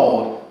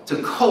called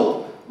to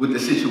cope with the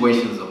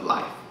situations of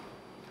life.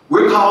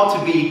 We're called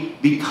to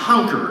be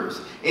conquerors.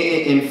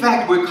 In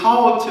fact, we're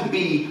called to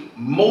be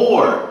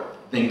more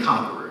than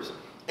conquerors.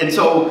 And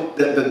so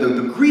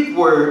the Greek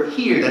word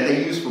here that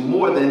they use for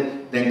more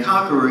than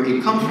conqueror,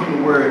 it comes from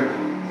the word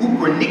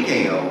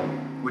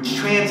hupernikeo, which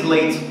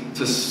translates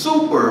to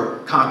super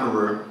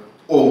conqueror,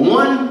 or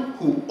one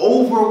who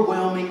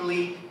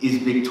overwhelmingly is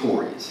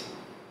victorious.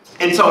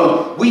 And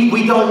so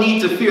we don't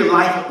need to fear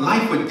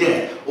life or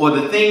death or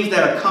the things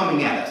that are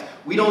coming at us.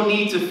 We don't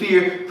need to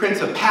fear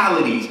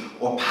principalities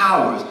or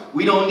powers.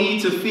 We don't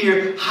need to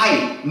fear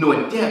height,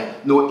 nor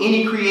depth, nor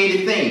any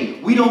created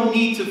thing. We don't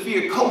need to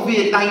fear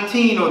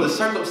COVID-19 or the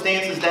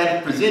circumstances that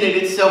have presented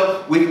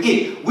itself with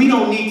it. We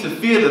don't need to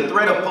fear the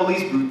threat of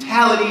police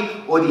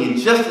brutality or the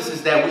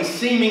injustices that we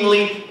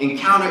seemingly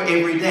encounter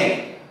every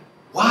day.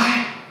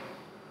 Why?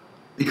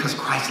 Because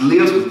Christ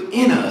lives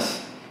within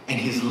us, and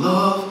his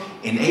love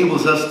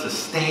enables us to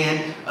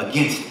stand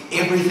against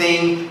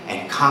everything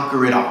and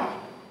conquer it all.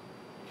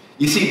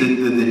 You see,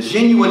 the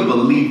genuine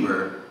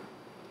believer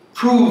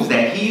proves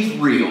that he's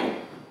real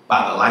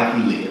by the life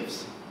he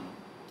lives.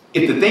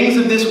 If the things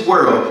of this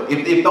world,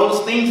 if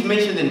those things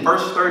mentioned in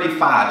verse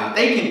 35, if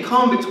they can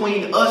come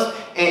between us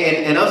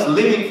and us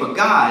living for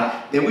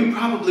God, then we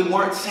probably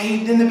weren't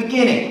saved in the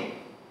beginning.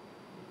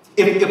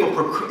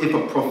 If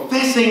a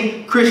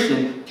professing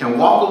Christian can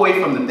walk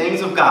away from the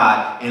things of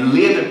God and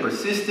live in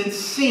persistent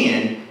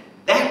sin,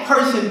 that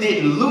person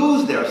didn't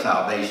lose their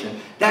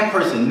salvation. That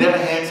person never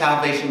had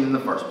salvation in the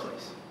first place.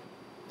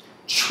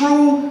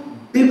 True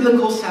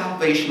biblical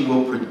salvation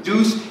will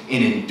produce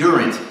an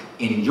endurance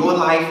in your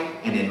life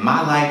and in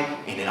my life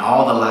and in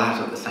all the lives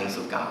of the saints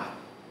of God.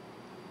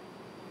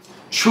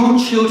 True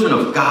children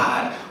of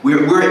God,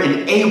 we're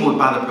enabled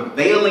by the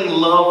prevailing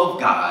love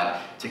of God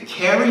to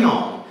carry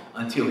on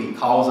until he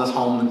calls us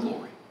home to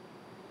glory.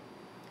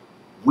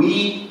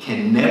 We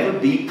can never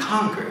be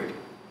conquered,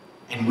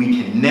 and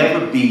we can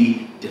never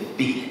be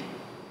defeated.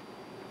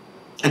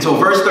 And so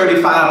verse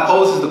 35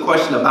 poses the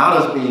question about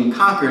us being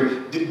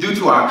conquered due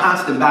to our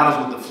constant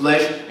battles with the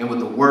flesh and with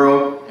the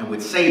world and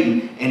with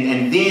Satan.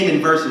 And then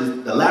in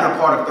the latter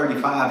part of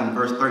 35 and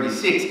verse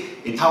 36,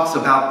 it talks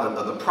about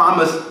the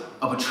promise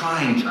of a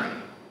trying journey.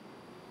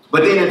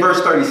 But then in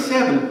verse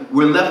 37,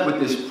 we're left with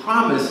this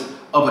promise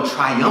of a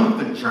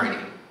triumphant journey.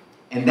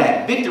 And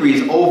that victory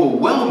is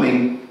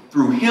overwhelming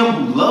through him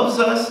who loves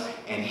us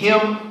and him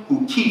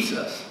who keeps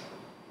us.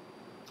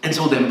 And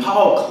so then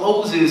Paul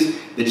closes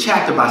the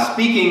chapter by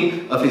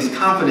speaking of his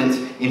confidence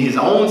in his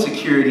own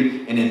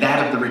security and in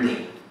that of the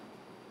redeemed.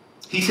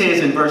 He says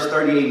in verse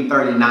 38 and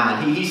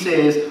 39, he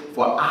says,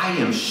 "For I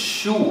am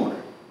sure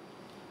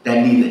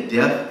that neither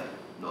death,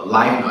 nor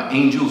life, nor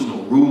angels,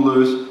 nor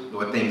rulers,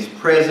 nor things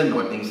present,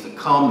 nor things to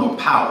come, nor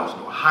powers,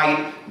 nor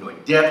height, nor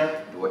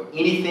depth, nor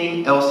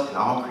anything else in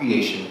all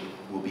creation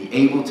will be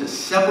able to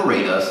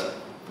separate us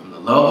from the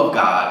love of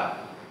God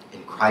in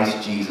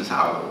Christ Jesus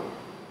our Lord."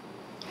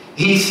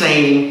 He's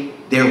saying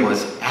there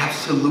was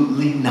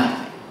absolutely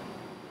nothing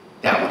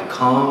that would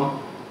come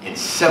and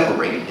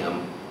separate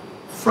him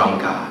from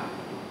God.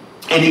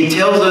 And he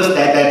tells us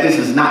that this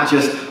is not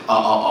just a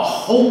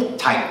hope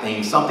type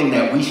thing, something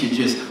that we should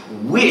just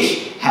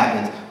wish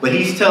happens, but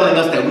he's telling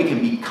us that we can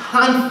be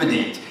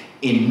confident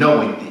in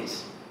knowing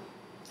this.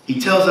 He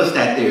tells us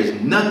that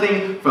there's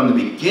nothing from the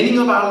beginning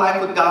of our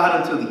life with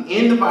God until the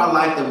end of our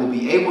life that will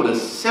be able to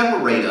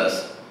separate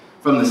us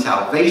from the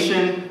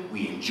salvation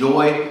we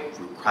enjoy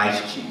through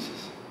Christ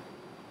Jesus.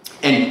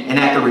 And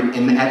at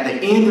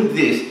the end of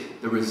this,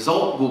 the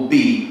result will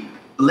be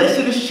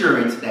blessed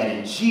assurance that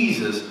in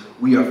Jesus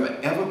we are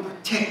forever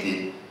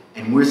protected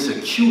and we're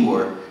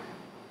secure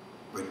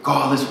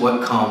regardless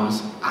what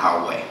comes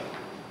our way.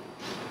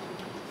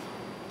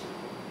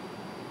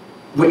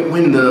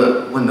 When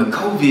the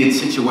COVID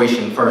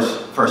situation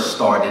first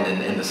started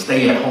and the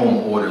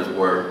stay-at-home orders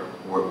were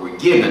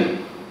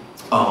given,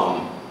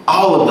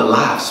 all of the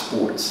live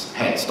sports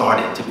had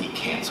started to be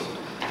canceled.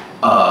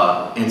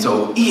 And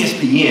so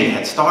ESPN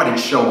had started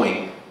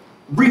showing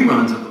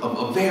reruns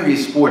of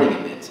various sporting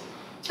events.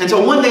 And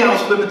so one day I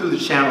was flipping through the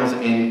channels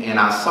and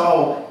I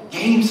saw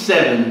Game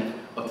 7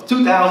 of the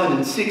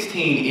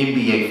 2016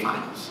 NBA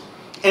Finals.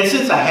 And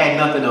since I had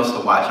nothing else to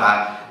watch,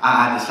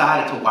 I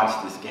decided to watch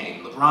this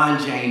game.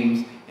 LeBron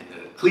James and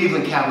the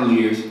Cleveland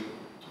Cavaliers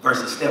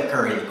versus Steph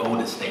Curry and the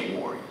Golden State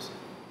Warriors.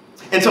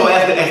 And so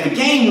as the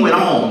game went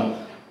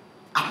on,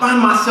 I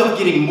find myself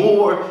getting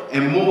more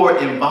and more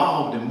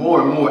involved and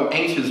more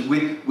anxious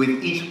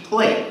with each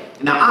play.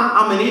 Now,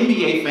 I'm an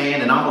NBA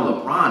fan and I'm a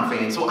LeBron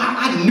fan, so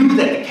I knew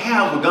that the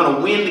Cavs were going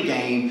to win the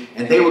game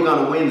and they were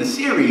going to win the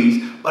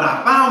series, but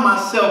I found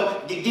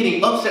myself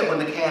getting upset when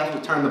the Cavs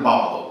would turn the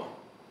ball over.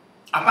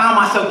 I found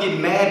myself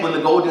getting mad when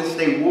the Golden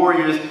State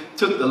Warriors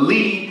took the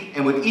lead,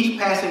 and with each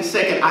passing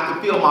second, I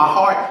could feel my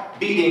heart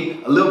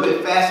beating a little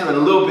bit faster and a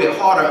little bit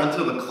harder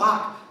until the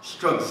clock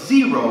struck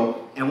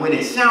 0, and when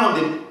it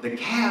sounded, the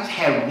Cavs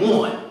had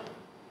won.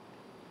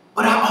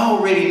 But I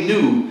already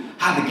knew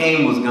how the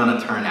game was going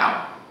to turn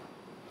out.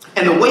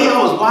 And the way I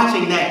was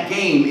watching that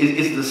game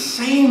is the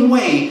same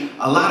way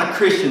a lot of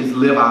Christians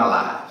live our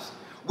lives.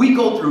 We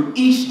go through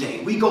each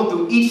day, we go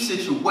through each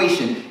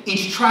situation,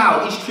 each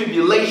trial, each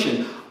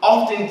tribulation,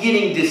 often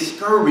getting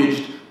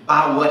discouraged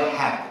by what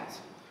happens.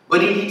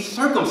 But in each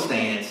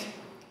circumstance,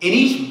 in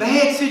each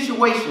bad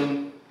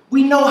situation,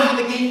 we know how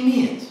the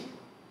game ends.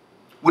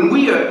 When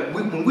we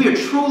are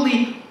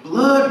truly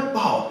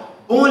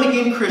blood-bought,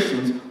 born-again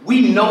Christians,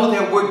 we know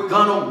that we're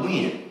gonna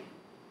win.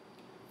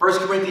 1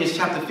 Corinthians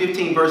chapter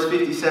 15, verse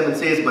 57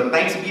 says, "But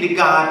thanks be to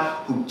God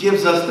who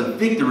gives us the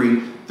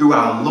victory through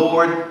our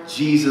Lord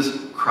Jesus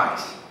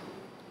Christ."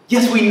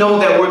 Yes, we know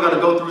that we're going to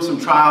go through some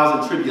trials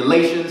and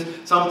tribulations.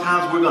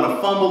 Sometimes we're going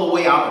to fumble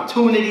away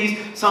opportunities.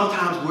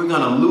 Sometimes we're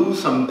going to lose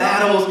some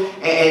battles.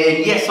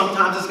 And yes,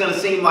 sometimes it's going to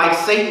seem like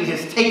Satan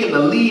has taken the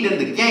lead in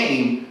the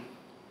game,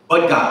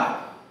 but God.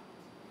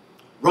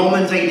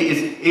 Romans 8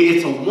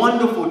 it's a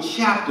wonderful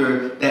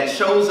chapter that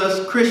shows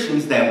us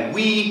Christians that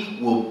we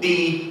will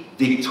be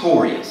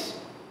victorious.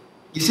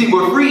 You see,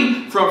 we're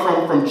free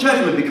from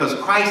judgment because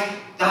Christ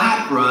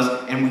died for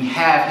us and we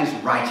have his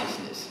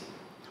righteousness.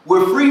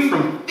 We're free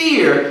from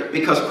fear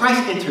because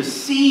Christ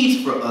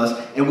intercedes for us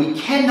and we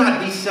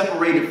cannot be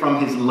separated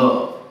from his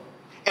love.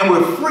 And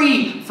we're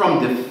free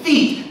from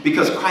defeat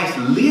because Christ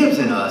lives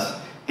in us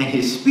and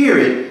his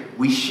spirit,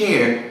 we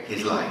share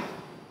his life.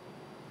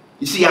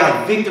 You see,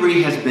 our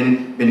victory has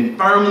been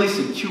firmly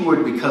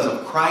secured because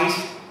of Christ,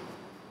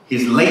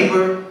 his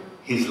labor,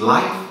 his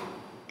life,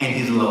 and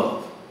his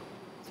love.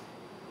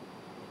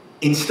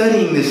 In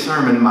studying this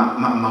sermon,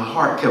 my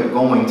heart kept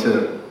going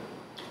to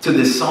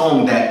this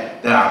song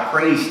that our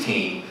praise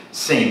team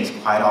sings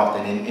quite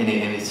often. And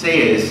it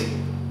says,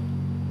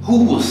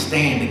 "Who will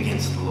stand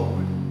against the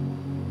Lord?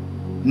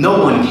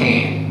 No one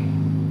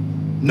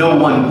can. No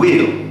one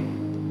will.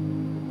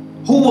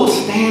 Who will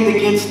stand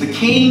against the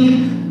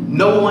King?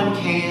 No one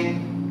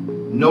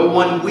can. No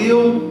one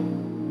will."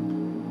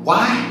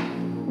 Why?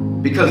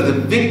 Because the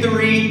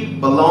victory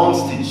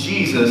belongs to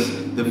Jesus.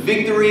 The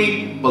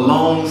victory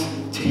belongs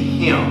to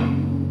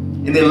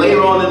him. And then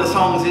later on in the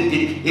songs,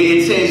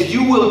 it says,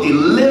 "You will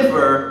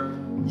deliver,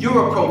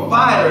 you're a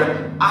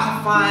provider,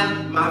 I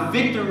find my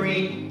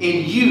victory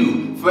in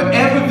you.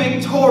 Forever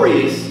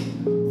victorious,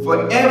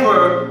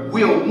 forever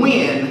will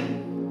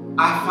win,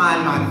 I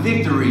find my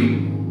victory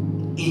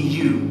in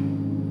you.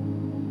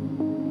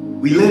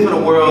 We live in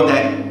a world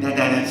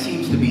that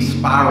seems to be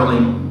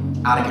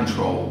spiraling out of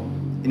control.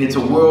 And it's a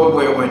world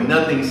where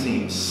nothing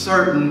seems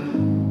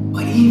certain.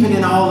 But even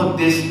in all of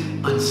this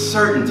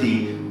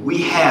uncertainty,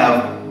 we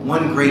have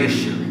one great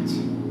assurance.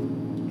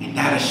 And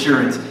that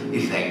assurance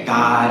is that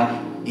God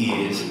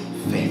is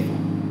faithful.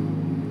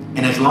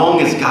 And as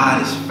long as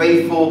God is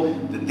faithful,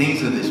 the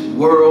things of this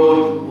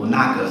world will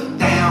knock us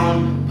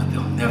down, but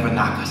they'll never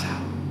knock us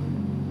out.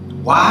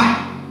 Why?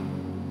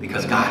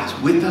 Because God is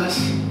with us.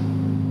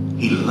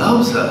 He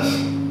loves us,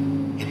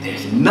 and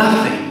there's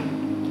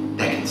nothing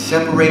that can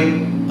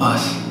separate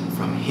us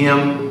from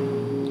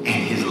Him and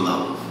His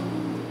love.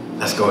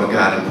 Let's go to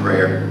God in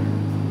prayer.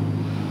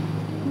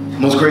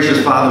 Most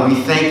gracious Father, we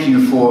thank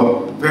you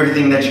for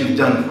everything that you've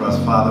done for us,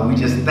 Father. We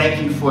just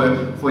thank you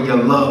for your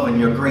love and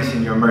your grace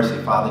and your mercy,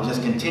 Father.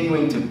 Just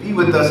continuing to be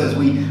with us as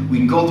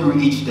we go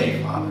through each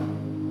day, Father.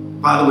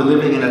 Father, we're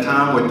living in a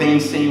time where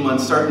things seem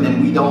uncertain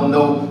and we don't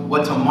know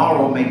what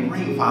tomorrow may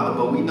bring, Father.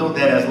 But we know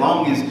that as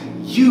long as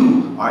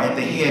you are at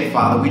the head,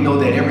 Father, we know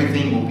that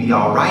everything will be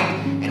all right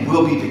and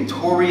we'll be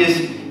victorious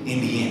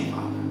in the end,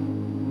 Father.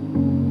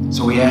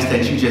 So we ask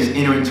that you just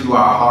enter into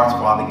our hearts,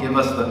 Father. Give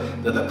us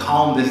the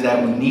calmness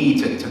that we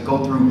need to go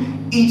through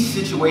each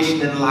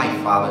situation in life,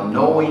 Father,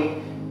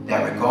 knowing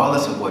that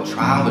regardless of what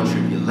trial or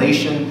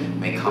tribulation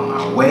may come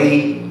our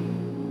way,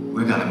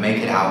 we're going to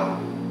make it out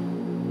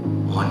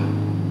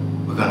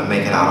we're going to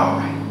make it out all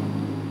right.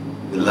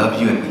 We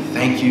love you and we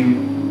thank you.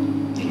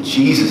 In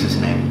Jesus'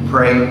 name we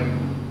pray.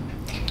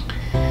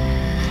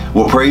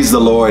 Well, praise the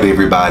Lord,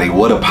 everybody.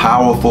 What a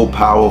powerful,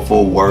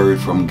 powerful word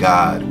from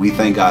God. We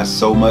thank God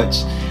so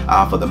much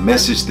for the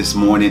message this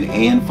morning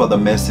and for the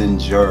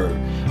messenger.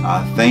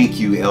 Thank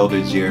you,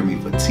 Elder Jeremy,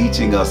 for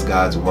teaching us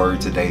God's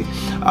word today.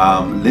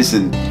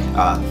 Listen,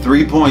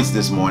 3 points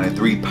this morning,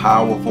 3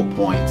 powerful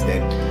points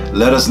that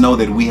let us know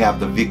that we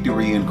have the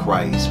victory in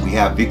Christ. We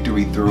have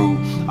victory through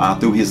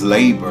His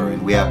labor,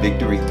 and we have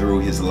victory through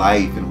His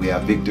life, and we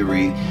have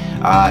victory,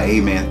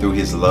 amen, through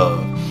His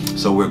love.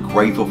 So we're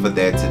grateful for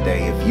that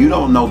today. If you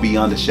don't know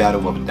beyond a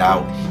shadow of a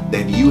doubt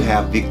that you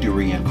have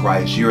victory in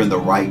Christ, you're in the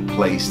right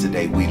place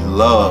today. We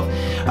love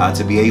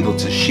to be able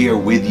to share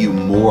with you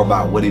more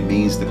about what it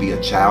means to be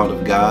a child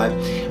of God,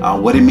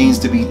 what it means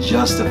to be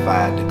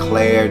justified,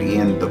 declared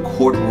in the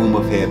courtroom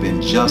of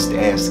heaven, just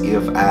as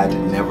if I'd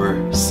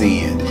never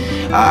sinned.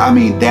 I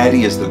mean, that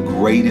is the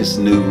greatest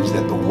news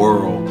that the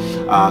world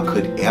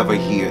could ever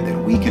hear,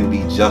 that we can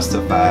be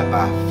justified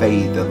by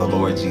faith in the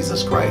Lord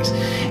Jesus Christ.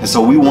 And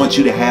so we want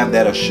you to have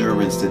that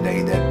assurance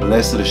today, that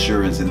blessed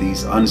assurance in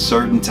these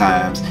uncertain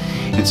times.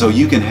 And so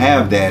you can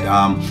have that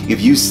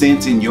if you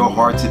sense in your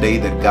heart today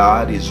that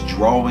God is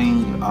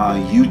drawing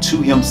you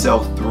to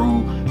Himself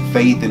through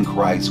faith in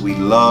Christ. We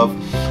love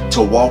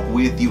to walk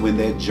with you in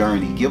that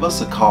journey. Give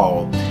us a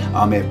call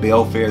at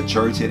Belfair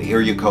Church at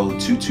area code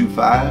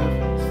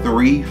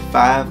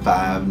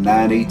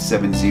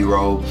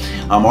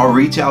 225-355-9870, or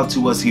reach out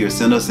to us here.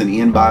 Send us an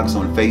inbox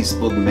on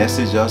Facebook,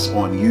 message us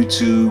on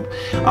YouTube,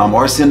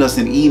 or send us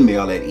an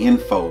email at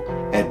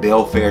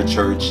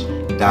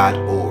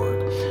info@belfairchurch.org.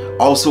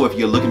 Also, if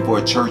you're looking for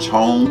a church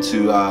home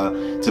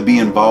to be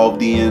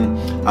involved in,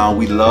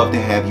 we'd love to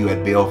have you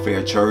at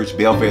Belfair Church.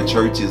 Belfair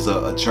Church is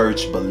a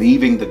church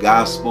believing the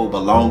gospel,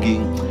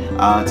 belonging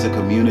to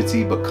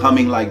community,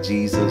 becoming like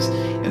Jesus,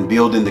 and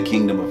building the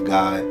kingdom of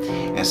God.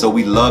 And so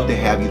we'd love to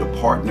have you to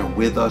partner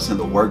with us in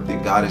the work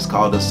that God has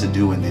called us to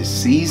do in this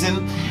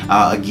season.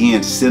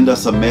 Again, send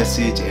us a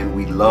message, and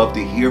we'd love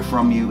to hear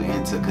from you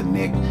and to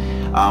connect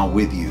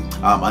with you.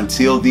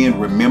 Until then,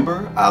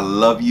 remember, I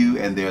love you,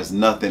 and there's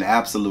nothing,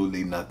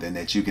 absolutely nothing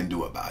that you can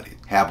do about it.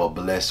 Have a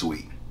blessed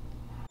week.